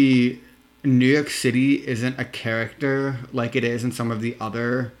this movie, New York City isn't a character like it is in some of the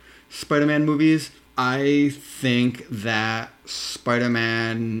other Spider-Man movies. I think that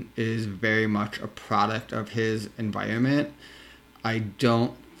Spider-Man is very much a product of his environment. I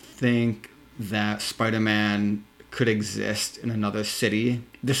don't think that Spider-Man could exist in another city,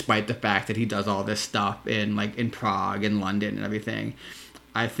 despite the fact that he does all this stuff in Prague and London and everything.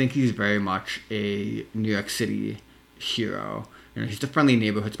 I think he's very much a New York City hero. He's the friendly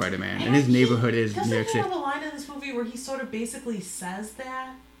neighborhood Spider-Man, and his neighborhood is New York City. Doesn't he have a line in this movie where he sort of basically says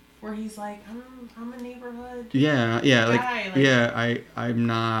that? Where he's like, I'm a neighborhood guy. I'm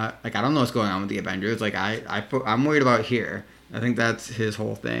not, I don't know what's going on with the Avengers. I'm worried about here. I think that's his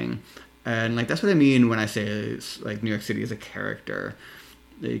whole thing. And, that's what I mean when I say, New York City is a character.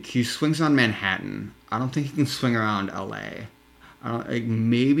 He swings on Manhattan. I don't think he can swing around L.A.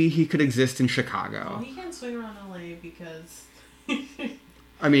 Maybe he could exist in Chicago. Well, he can swing around L.A. because...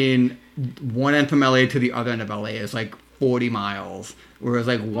 I mean, one end from LA to the other end of LA is 40 miles, whereas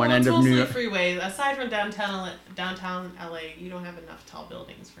one end of New York. Freeways. Aside from downtown LA, you don't have enough tall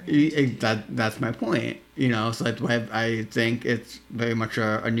buildings for him. That's my point. So I think it's very much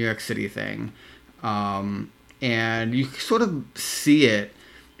a New York City thing, and you sort of see it,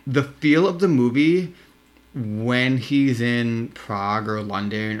 the feel of the movie when he's in Prague or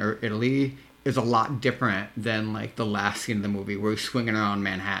London or Italy is a lot different than the last scene of the movie where he's swinging around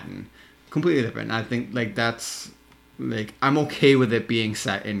Manhattan. Completely different. I think that's I'm okay with it being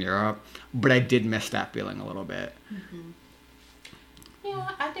set in Europe, but I did miss that feeling a little bit. Mm-hmm.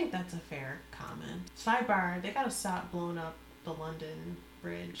 Yeah, I think that's a fair comment. Sidebar: they gotta stop blowing up the London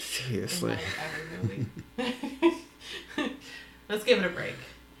Bridge. Seriously. In every movie. Let's give it a break.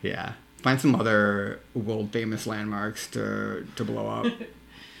 Yeah, find some other world famous landmarks to blow up.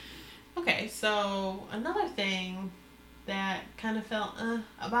 Okay, so another thing that kind of felt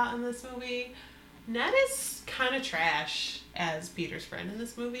about in this movie, Ned is kind of trash as Peter's friend in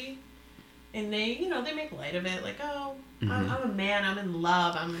this movie. And they make light of it, I'm a man, I'm in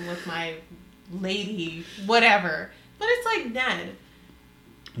love, I'm with my lady, whatever. But it's Ned,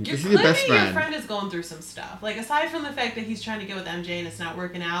 This is your best friend. Your friend is going through some stuff. Aside from the fact that he's trying to get with MJ and it's not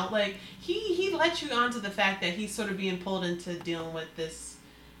working out, he lets you onto the fact that he's sort of being pulled into dealing with this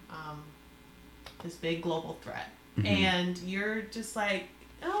big global threat. Mm-hmm. And you're just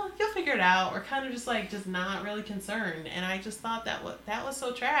he'll figure it out, or kind of just not really concerned. And I just thought that was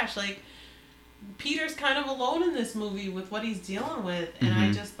so trash. Peter's kind of alone in this movie with what he's dealing with, and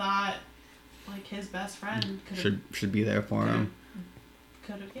I just thought his best friend should be there for him.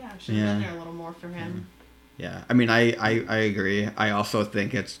 Should have been there a little more for him. Yeah, I mean, I agree. I also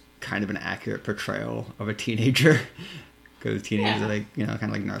think it's kind of an accurate portrayal of a teenager. Because teenagers are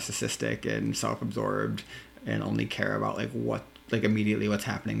kind of narcissistic and self-absorbed and only care about what immediately what's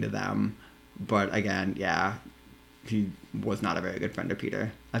happening to them. But again, yeah, he was not a very good friend to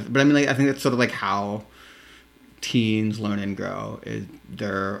Peter. But I mean, I think that's sort of how teens learn and grow, is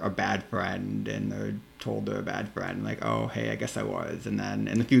they're a bad friend and they're told they're a bad friend. Oh, hey, I guess I was. And then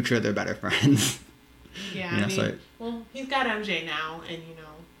in the future, they're better friends. Yeah, well, he's got MJ now, and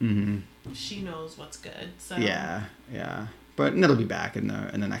mm-hmm. She knows what's good. So yeah. But Ned'll be back in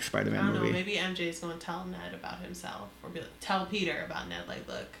the next Spider-Man movie. I don't know. Maybe MJ's going to tell Ned about himself, or tell Peter about Ned.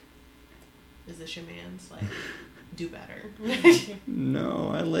 Look, is this your man's? Do better. No,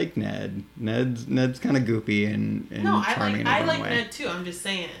 I like Ned. Ned's kind of goopy and charming. I like Ned too. I'm just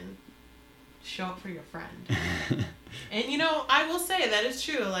saying, show up for your friend. And I will say that is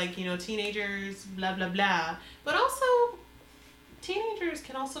true. Teenagers, blah blah blah. But also, teenagers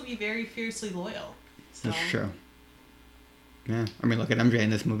can also be very fiercely loyal. So. That's true. Yeah, I mean, look at MJ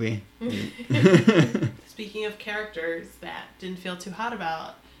in this movie. Speaking of characters that didn't feel too hot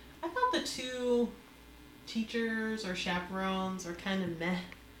about, I thought the two teachers or chaperones are kind of meh.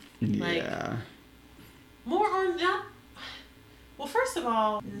 Yeah. More or not. Well, first of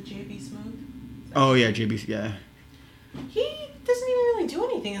all, is it J.B. Smoove? Oh yeah, J.B. Yeah. He doesn't even really do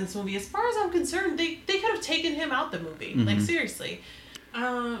anything in this movie. As far as I'm concerned, they could have taken him out the movie. Mm-hmm. Like, seriously.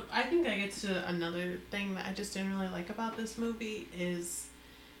 I think that gets to another thing that I just didn't really like about this movie is,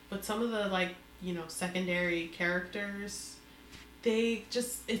 with some of the, like, you know, secondary characters, they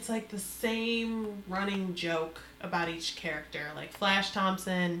just, it's like the same running joke about each character. Like, Flash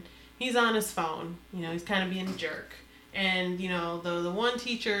Thompson, he's on his phone. You know, he's kind of being a jerk. And, you know, the one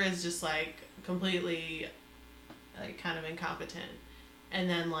teacher is just, like, completely, like, kind of incompetent. And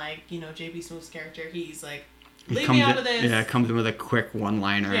then, like, you know, J.B. Smooth's character, he's like, leave me out of this. Yeah, comes in with a quick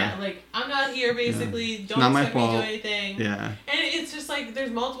one-liner. Yeah, like, I'm not here, basically. Yeah. Don't expect me to do anything. Yeah. And it's just, like,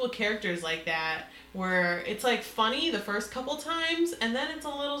 there's multiple characters like that where it's, like, funny the first couple times, and then it's a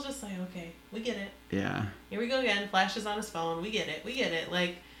little just like, okay, we get it. Yeah. Here we go again. Flash is on his phone. We get it.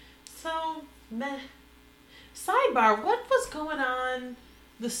 Like, so, meh. Sidebar, what was going on?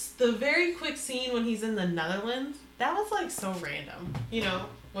 The very quick scene when he's in the Netherlands, that was, like, so random. You know,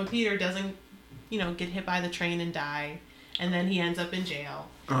 when Peter doesn't, you know, get hit by the train and die, and then he ends up in jail.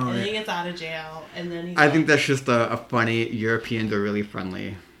 Oh, and then he gets out of jail, and then he's I think that's just a funny Europeans are really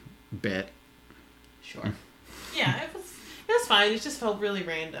friendly bit. Sure. Yeah, it was fine. It just felt really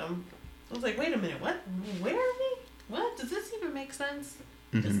random. I was like, wait a minute, what? Where are we? What? Does this even make sense?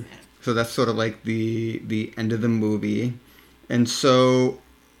 It doesn't matter. So that's sort of like the end of the movie. And so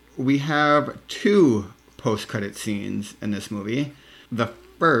we have 2 post-credit scenes in this movie. The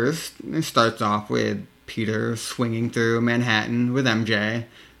first starts off with Peter swinging through Manhattan with MJ,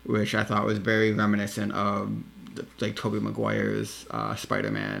 which I thought was very reminiscent of like Tobey Maguire's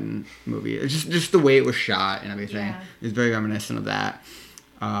Spider-Man movie. It's just the way it was shot and everything. Yeah. It's very reminiscent of that.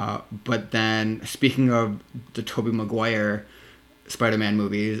 But then, speaking of the Tobey Maguire Spider-Man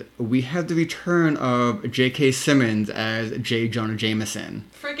movies, we have the return of J.K. Simmons as J. Jonah Jameson.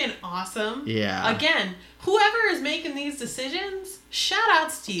 Freaking awesome. Yeah. Again, whoever is making these decisions, shout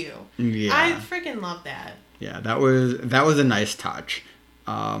outs to you. Yeah. I freaking love that. Yeah, that was a nice touch.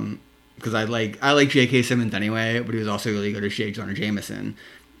 Because I like J.K. Simmons anyway, but he was also really good as J. Jonah Jameson.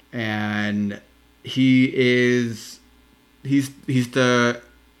 And he's the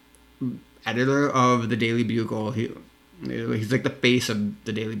editor of the Daily Bugle. He's like the face of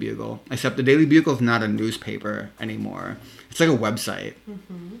the Daily Bugle. Except the Daily Bugle is not a newspaper anymore. It's like a website.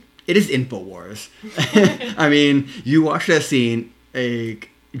 Mm-hmm. It is InfoWars. I mean, you watch that scene,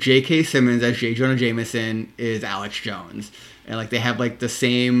 J.K. Simmons as J. Jonah Jameson is Alex Jones. And like they have like the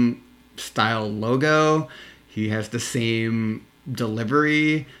same style logo. He has the same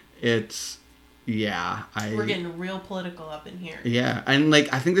delivery. It's... Yeah, we're getting real political up in here. Yeah, and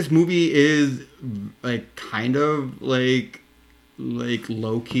like I think this movie is like kind of like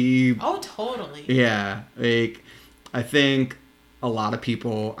low key. Oh, totally. Yeah, like I think a lot of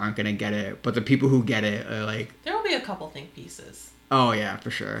people aren't gonna get it, but the people who get it are like there will be a couple think pieces. Oh yeah, for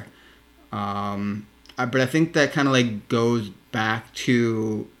sure. But I think that kind of like goes back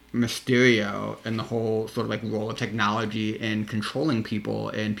to Mysterio and the whole sort of like role of technology in controlling people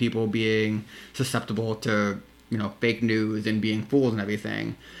and people being susceptible to, you know, fake news and being fools and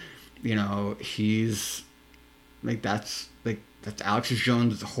everything. You know, he's like that's Alex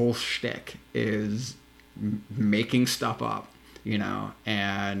Jones' whole shtick is making stuff up, you know,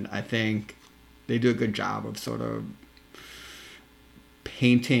 and I think they do a good job of sort of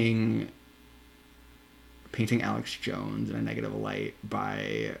painting Alex Jones in a negative light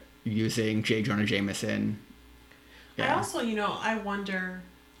by using J. Jonah Jameson. Yeah. I also, you know, I wonder,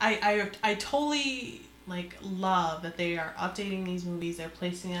 I totally like love that they are updating these movies. They're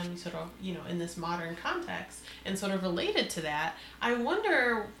placing them sort of, you know, in this modern context and sort of related to that. I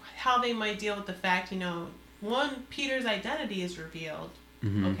wonder how they might deal with the fact, you know, one, Peter's identity is revealed.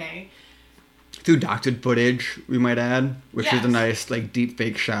 Mm-hmm. Okay. Through doctored footage, we might add, which is a nice, like, deep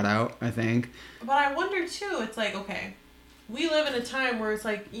fake shout out, I think. But I wonder, too, it's like, okay, we live in a time where it's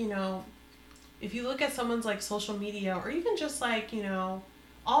like, you know, if you look at someone's, like, social media, or even just, like, you know,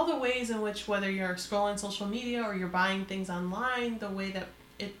 all the ways in which, whether you're scrolling social media or you're buying things online, the way that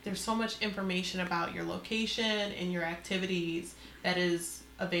there's so much information about your location and your activities that is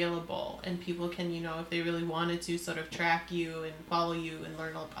available, and people can, you know, if they really wanted to, sort of track you and follow you and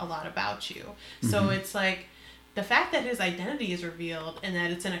learn a lot about you. Mm-hmm. So it's like the fact that his identity is revealed and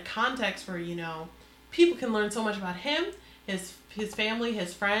that it's in a context where, you know, people can learn so much about him, his family,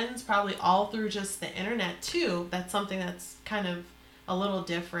 his friends, probably all through just the internet too. That's something that's kind of a little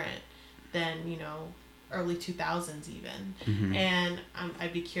different than, you know, early 2000s even. Mm-hmm. And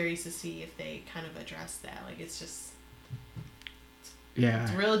I'd be curious to see if they kind of address that. Like, it's just Yeah.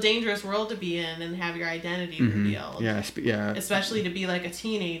 It's a real dangerous world to be in and have your identity revealed. Yeah, especially to be like a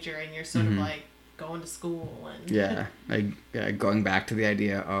teenager and you're sort of like going to school and going back to the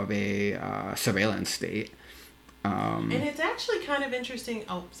idea of a surveillance state. And it's actually kind of interesting.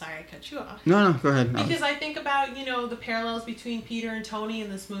 Oh, sorry, I cut you off. No, go ahead. Because I think about, the parallels between Peter and Tony in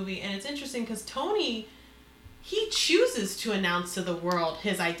this movie, and it's interesting because Tony, he chooses to announce to the world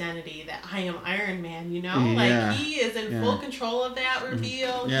his identity, that I am Iron Man, Like, he is in full control of that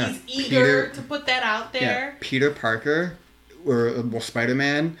reveal. Yeah. He's eager to put that out there. Yeah. Peter Parker,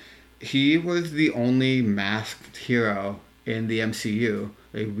 Spider-Man, he was the only masked hero in the MCU.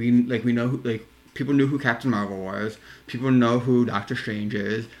 We know who, people knew who Captain Marvel was. People know who Doctor Strange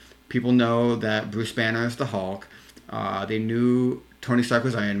is. People know that Bruce Banner is the Hulk. They knew Tony Stark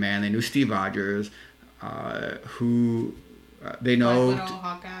was Iron Man. They knew Steve Rogers. They know Black Widow,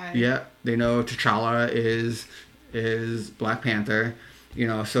 Hawkeye. Yeah, they know T'Challa is Black Panther.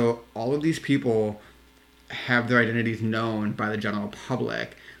 So all of these people have their identities known by the general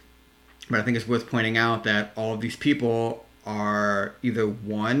public. But I think it's worth pointing out that all of these people are either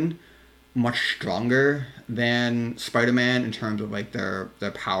one, much stronger than Spider-Man in terms of their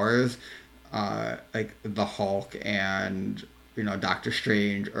powers, like the Hulk and Doctor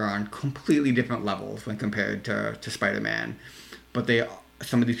Strange are on completely different levels when compared to Spider-Man, but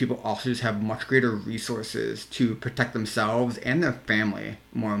some of these people also just have much greater resources to protect themselves and their family.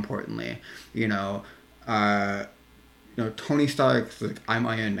 More importantly, Tony Stark's like, I'm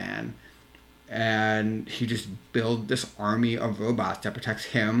Iron Man. And he just builds this army of robots that protects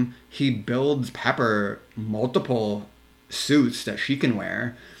him. He builds Pepper multiple suits that she can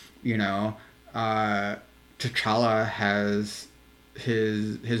wear. T'Challa has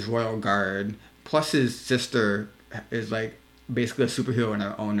his royal guard. Plus his sister is basically a superhero in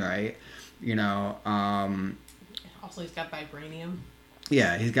her own right. Also, he's got vibranium.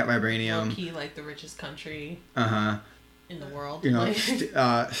 Yeah, he's got vibranium. Low-key, the richest country. In the world.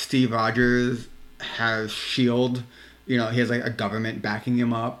 Steve Rogers has S.H.I.E.L.D. He has a government backing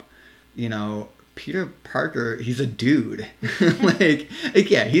him up. Peter Parker, he's a dude.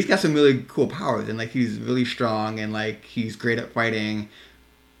 He's got some really cool powers and he's really strong and he's great at fighting,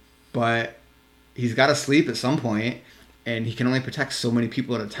 but he's got to sleep at some point and he can only protect so many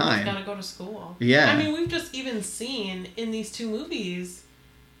people at a time. He's got to go to school. Yeah. I mean, we've just even seen in these two movies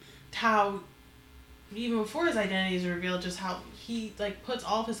how even before his identity is revealed, just how he puts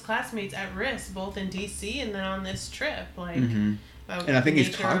all of his classmates at risk, both in DC and then on this trip. And I think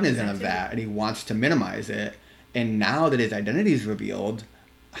he's cognizant of that, and he wants to minimize it. And now that his identity is revealed,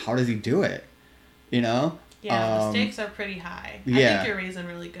 how does he do it? Yeah, the stakes are pretty high. I think you're raising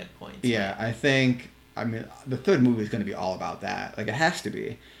really good points. Yeah, I mean, the third movie is going to be all about that. It has to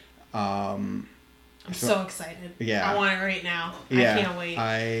be. I'm so excited. Yeah. I want it right now. Yeah, I can't wait.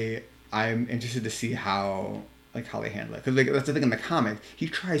 I'm interested to see how they handle it. Because that's the thing in the comic. He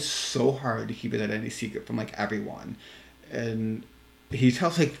tries so hard to keep his identity secret from everyone. And he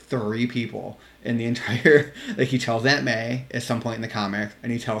tells 3 people in the entire... he tells Aunt May at some point in the comics.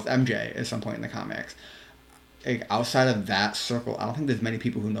 And he tells MJ at some point in the comics. Outside of that circle, I don't think there's many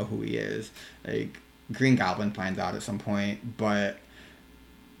people who know who he is. Green Goblin finds out at some point. But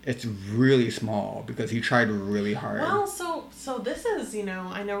it's really small because he tried really hard. Well, so this is, I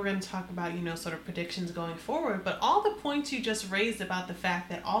know we're going to talk about, sort of predictions going forward, but all the points you just raised about the fact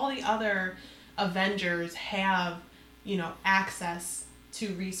that all the other Avengers have, access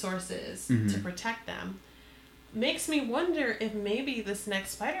to resources to protect them, makes me wonder if maybe this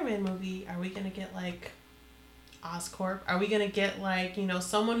next Spider-Man movie, are we going to get Oscorp? Are we going to get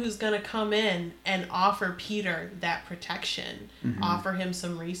someone who's going to come in and offer Peter that protection, offer him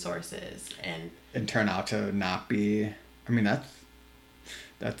some resources and turn out to not be... I mean,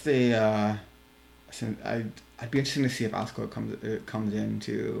 that's a... I'd be interested to see if Oscorp comes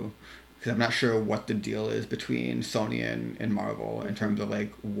into... Because I'm not sure what the deal is between Sony and Marvel in terms of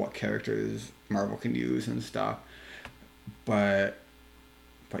what characters Marvel can use and stuff. But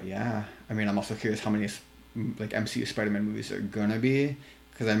yeah, I mean, I'm also curious how many MCU Spider-Man movies are gonna be,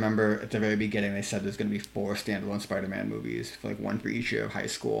 because I remember at the very beginning they said there's gonna be 4 standalone Spider-Man movies, one for each year of high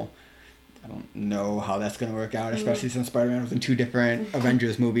school. I don't know how that's gonna work out, especially since Spider-Man was in 2 different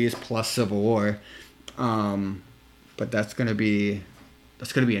Avengers movies plus Civil War. But that's gonna be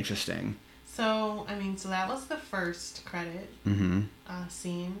interesting. So that was the first credit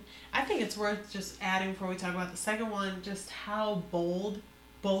scene. I think it's worth just adding before we talk about the second one, just how bold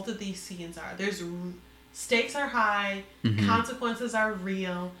both of these scenes are. Stakes are high, consequences are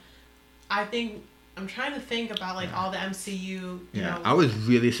real. I think I'm trying to think about like all the MCU. You know, I was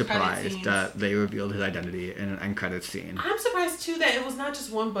really surprised that they revealed his identity in an end credits scene. I'm surprised too that it was not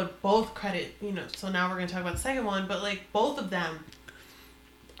just one, but both credit. You know, so now we're gonna talk about the second one, but like both of them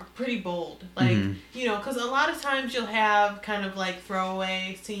are pretty bold. Like you know, because a lot of times you'll have kind of like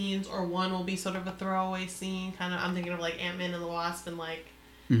throwaway scenes, or one will be sort of a throwaway scene. Kind of, I'm thinking of like Ant-Man and the Wasp and like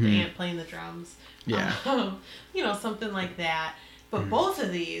the ant playing the drums. Yeah. You know, something like that. But both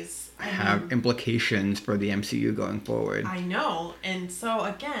of these have implications for the MCU going forward. I know. And so,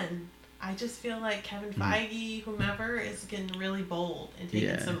 again, I just feel like Kevin Feige, whomever, is getting really bold and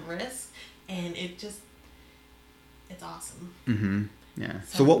taking some risks. And it's awesome. Mm-hmm. Yeah.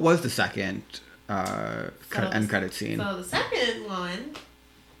 So what was the second end credit scene? So the second one,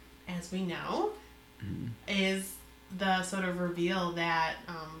 as we know, is the sort of reveal that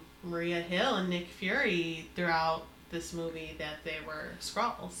Maria Hill and Nick Fury throughout this movie that they were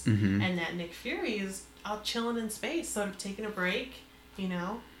Skrulls, and that Nick Fury is out chilling in space, sort of taking a break, you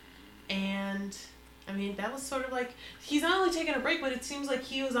know, and I mean that was sort of like he's not only taking a break, but it seems like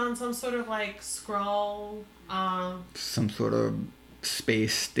he was on some sort of like Skrull, some sort of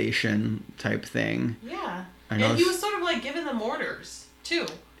space station type thing. Yeah, and he was sort of like giving them orders too.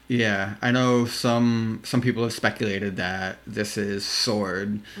 Yeah, I know some people have speculated that this is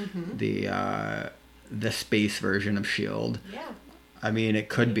SWORD, the space version of S.H.I.E.L.D. Yeah. I mean, it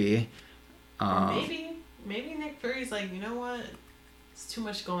could be. Maybe Nick Fury's like, you know what? It's too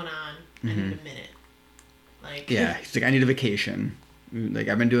much going on. I need a minute. Like. Yeah, he's like, I need a vacation. Like,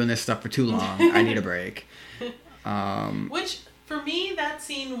 I've been doing this stuff for too long. I need a break. Which, for me, that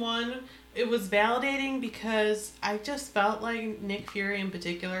scene one, it was validating because I just felt like Nick Fury in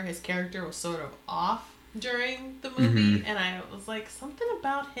particular, his character was sort of off during the movie. And I was like, something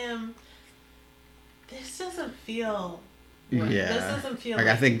about him, this doesn't feel right. Yeah. This doesn't feel like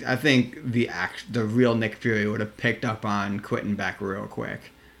I think the real Nick Fury would have picked up on Quentin Beck real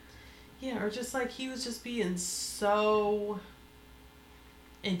quick. Yeah, or just like he was just being so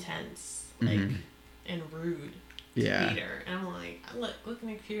intense, like and rude. Yeah. Peter. And I'm like, look,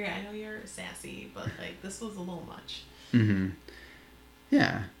 Nick Fury, I know you're sassy, but like this was a little much.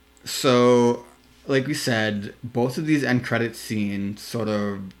 Yeah. So, like we said, both of these end credit scenes sort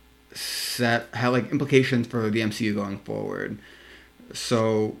of have like implications for the MCU going forward.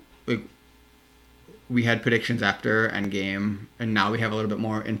 So, like, we had predictions after Endgame, and now we have a little bit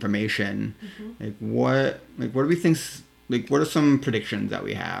more information. What do we think? Like, what are some predictions that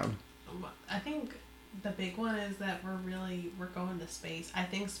we have? I think the big one is that we're going to space. I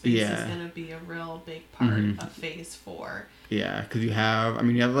think space is going to be a real big part of Phase 4. Yeah, because you have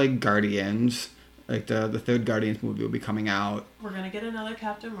like Guardians, like the third Guardians movie will be coming out. We're going to get another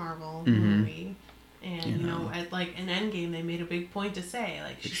Captain Marvel movie. And, you know, at like in Endgame, they made a big point to say,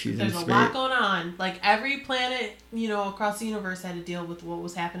 like, there's a lot going on. Like, every planet, you know, across the universe had to deal with what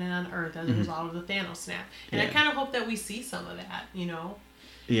was happening on Earth as a result of the Thanos snap. And I kind of hope that we see some of that, you know?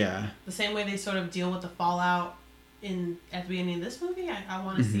 Yeah. The same way they sort of deal with the fallout at the beginning of this movie, I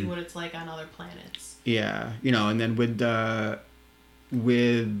want to see what it's like on other planets. Yeah. You know, and then with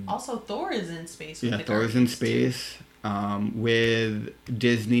also, Thor is in space with the Thor is in space. With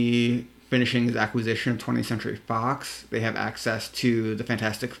Disney finishing his acquisition of 20th Century Fox, they have access to the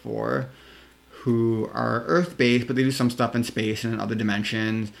Fantastic Four, who are Earth-based, but they do some stuff in space and in other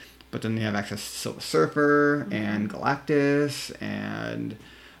dimensions. But then they have access to Silver Surfer and Galactus, and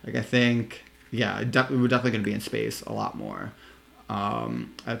like I think, we're definitely going to be in space a lot more.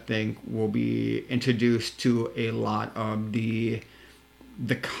 I think we'll be introduced to a lot of the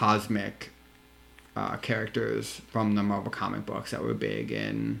cosmic characters from the Marvel comic books that were big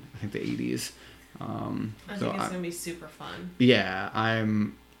in, I think, the 80s. I think it's gonna be super fun. Yeah,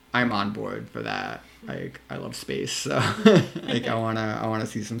 I'm on board for that. Like, I love space, so like I wanna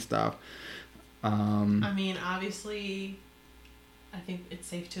see some stuff. I mean, obviously, I think it's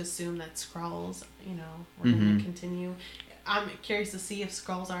safe to assume that Skrulls, you know, we're gonna continue. I'm curious to see if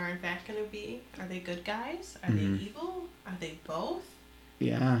Skrulls are in fact gonna be. Are they good guys? Are they evil? Are they both?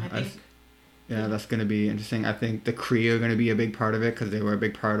 Yeah, I think. Yeah, that's going to be interesting. I think the Kree are going to be a big part of it because they were a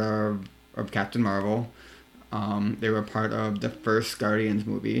big part of Captain Marvel. They were part of the first Guardians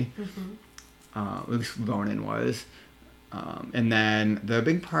movie, at least Ronan was. And then they're a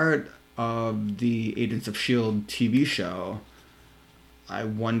big part of the Agents of S.H.I.E.L.D. TV show. I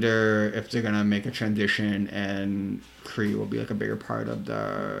wonder if they're going to make a transition and Kree will be like a bigger part of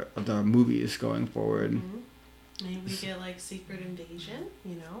the movies going forward. Maybe we get like Secret Invasion,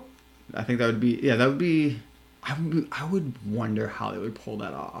 you know? I think that would be, I would wonder how they would pull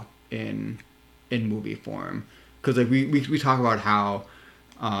that off in movie form. Because like we talk about how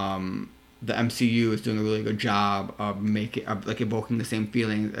the MCU is doing a really good job of evoking the same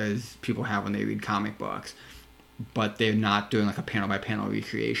feelings as people have when they read comic books, but they're not doing like a panel by panel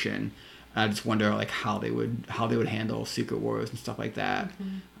recreation. I just wonder like how they would handle Secret Wars and stuff like that,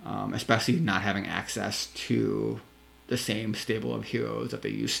 especially not having access to the same stable of heroes that they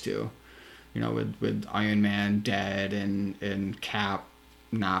used to. With Iron Man dead and Cap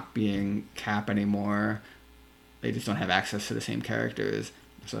not being Cap anymore, they just don't have access to the same characters.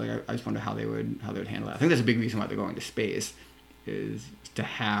 So like, I just wonder how they would handle that. I think that's a big reason why they're going to space, is to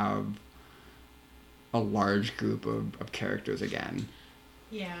have a large group of characters again.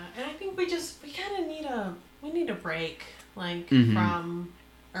 Yeah, and I think we kind of need a break, like from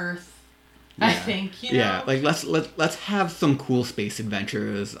Earth. Yeah. I think like let's have some cool space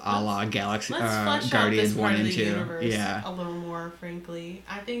adventures a la Galaxy Guardians 1 and 2. Yeah, a little more, frankly.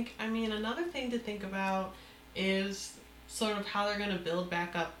 I mean another thing to think about is sort of how they're going to build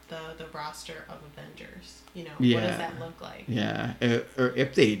back up the roster of Avengers. What does that look like? Yeah, or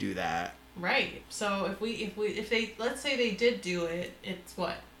if they do that. Right. So if they let's say they did do it, it's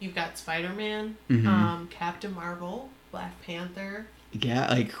what you've got: Spider-Man, Captain Marvel, Black Panther.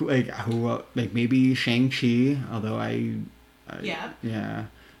 Yeah, who maybe Shang-Chi. Although yeah.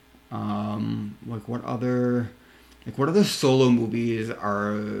 What other solo movies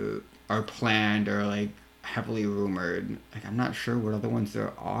are planned or like heavily rumored? Like I'm not sure what other ones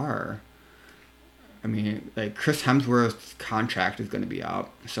there are. I mean, like Chris Hemsworth's contract is going to be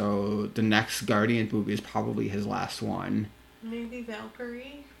up, so the next Guardians movie is probably his last one. Maybe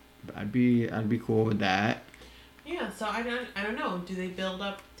Valkyrie. I'd be cool with that. Yeah, so I don't know. Do they build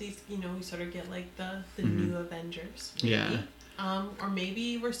up these? We sort of get like the new Avengers. Maybe. Yeah. Or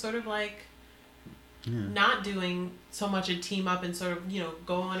maybe we're sort of like not doing so much a team up and sort of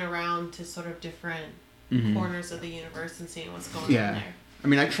going around to sort of different corners of the universe and seeing what's going on there. I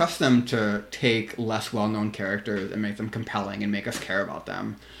mean, I trust them to take less well-known characters and make them compelling and make us care about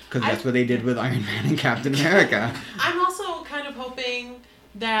them. Because that's what they did with Iron Man and Captain America. I'm also kind of hoping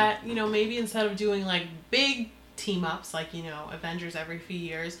that, maybe instead of doing, like, big team-ups, like, Avengers every few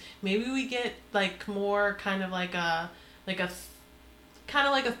years, maybe we get, like, more kind of like a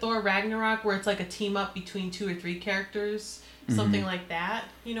Thor Ragnarok, where it's, like, a team-up between 2 or 3 characters, something like that,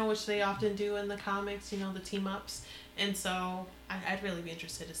 which they often do in the comics, the team-ups. And so I'd really be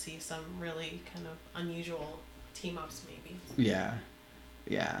interested to see some really kind of unusual team-ups maybe. Yeah.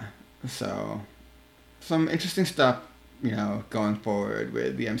 So some interesting stuff, going forward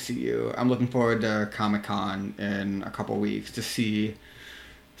with the MCU. I'm looking forward to Comic-Con in a couple weeks to see.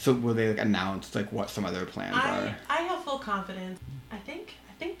 So will they announce what some of their plans are? I have full confidence. I think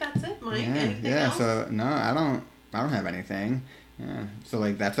that's it, Mike. Yeah, Anything else? So no, I don't have anything. Yeah.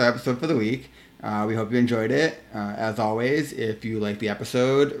 So that's our episode for the week. We hope you enjoyed it. As always, if you like the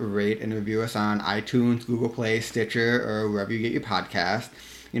episode, rate and review us on iTunes, Google Play, Stitcher, or wherever you get your podcast.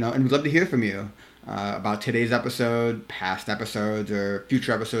 And we'd love to hear from you about today's episode, past episodes, or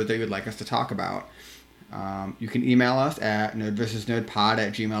future episodes that you would like us to talk about. You can email us at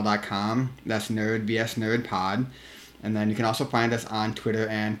nerdvsnerdpod@gmail.com. That's nerd vs nerdpod. And then you can also find us on Twitter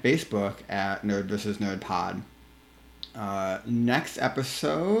and Facebook at nerdvsnerdpod. Next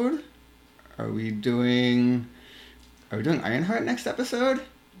episode... Are we doing Ironheart next episode?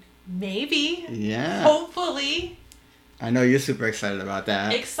 Maybe. Yeah. Hopefully. I know you're super excited about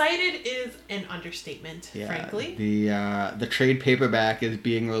that. Excited is an understatement, frankly. The trade paperback is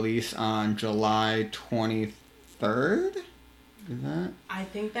being released on July 23rd. Is that? I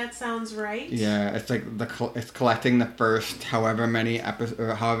think that sounds right. Yeah, it's like it's collecting the first however many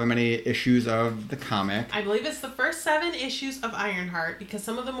issues of the comic. I believe it's the first 7 issues of Ironheart, because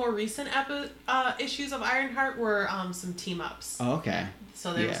some of the more recent issues of Ironheart were some team ups. Oh, okay.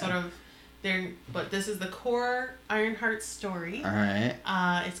 So they were but this is the core Ironheart story. All right.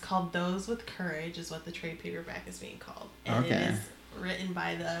 It's called Those with Courage, is what the trade paperback is being called, and it is written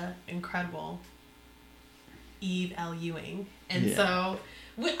by the incredible Eve L. Ewing. And so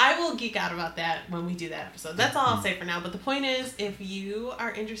I will geek out about that when we do that episode. That's all I'll say for now. But the point is, if you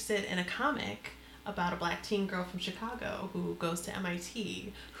are interested in a comic about a black teen girl from Chicago who goes to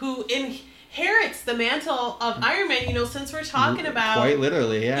MIT, who inherits the mantle of Iron Man, since we're talking about... Quite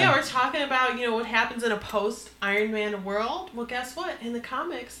literally, yeah. Yeah, we're talking about, what happens in a post-Iron Man world. Well, guess what? In the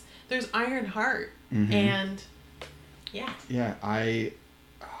comics, there's Ironheart. And, yeah. Yeah,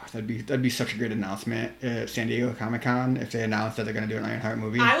 that'd be such a great announcement at San Diego Comic-Con if they announced that they're going to do an Ironheart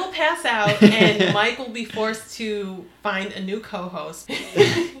movie. I will pass out, and Mike will be forced to find a new co-host.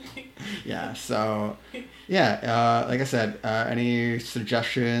 Yeah, so, like I said, any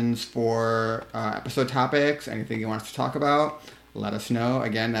suggestions for episode topics, anything you want us to talk about, let us know.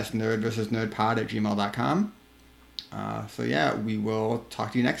 Again, that's nerdversusnerdpod@gmail.com. So yeah, we will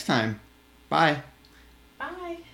talk to you next time. Bye.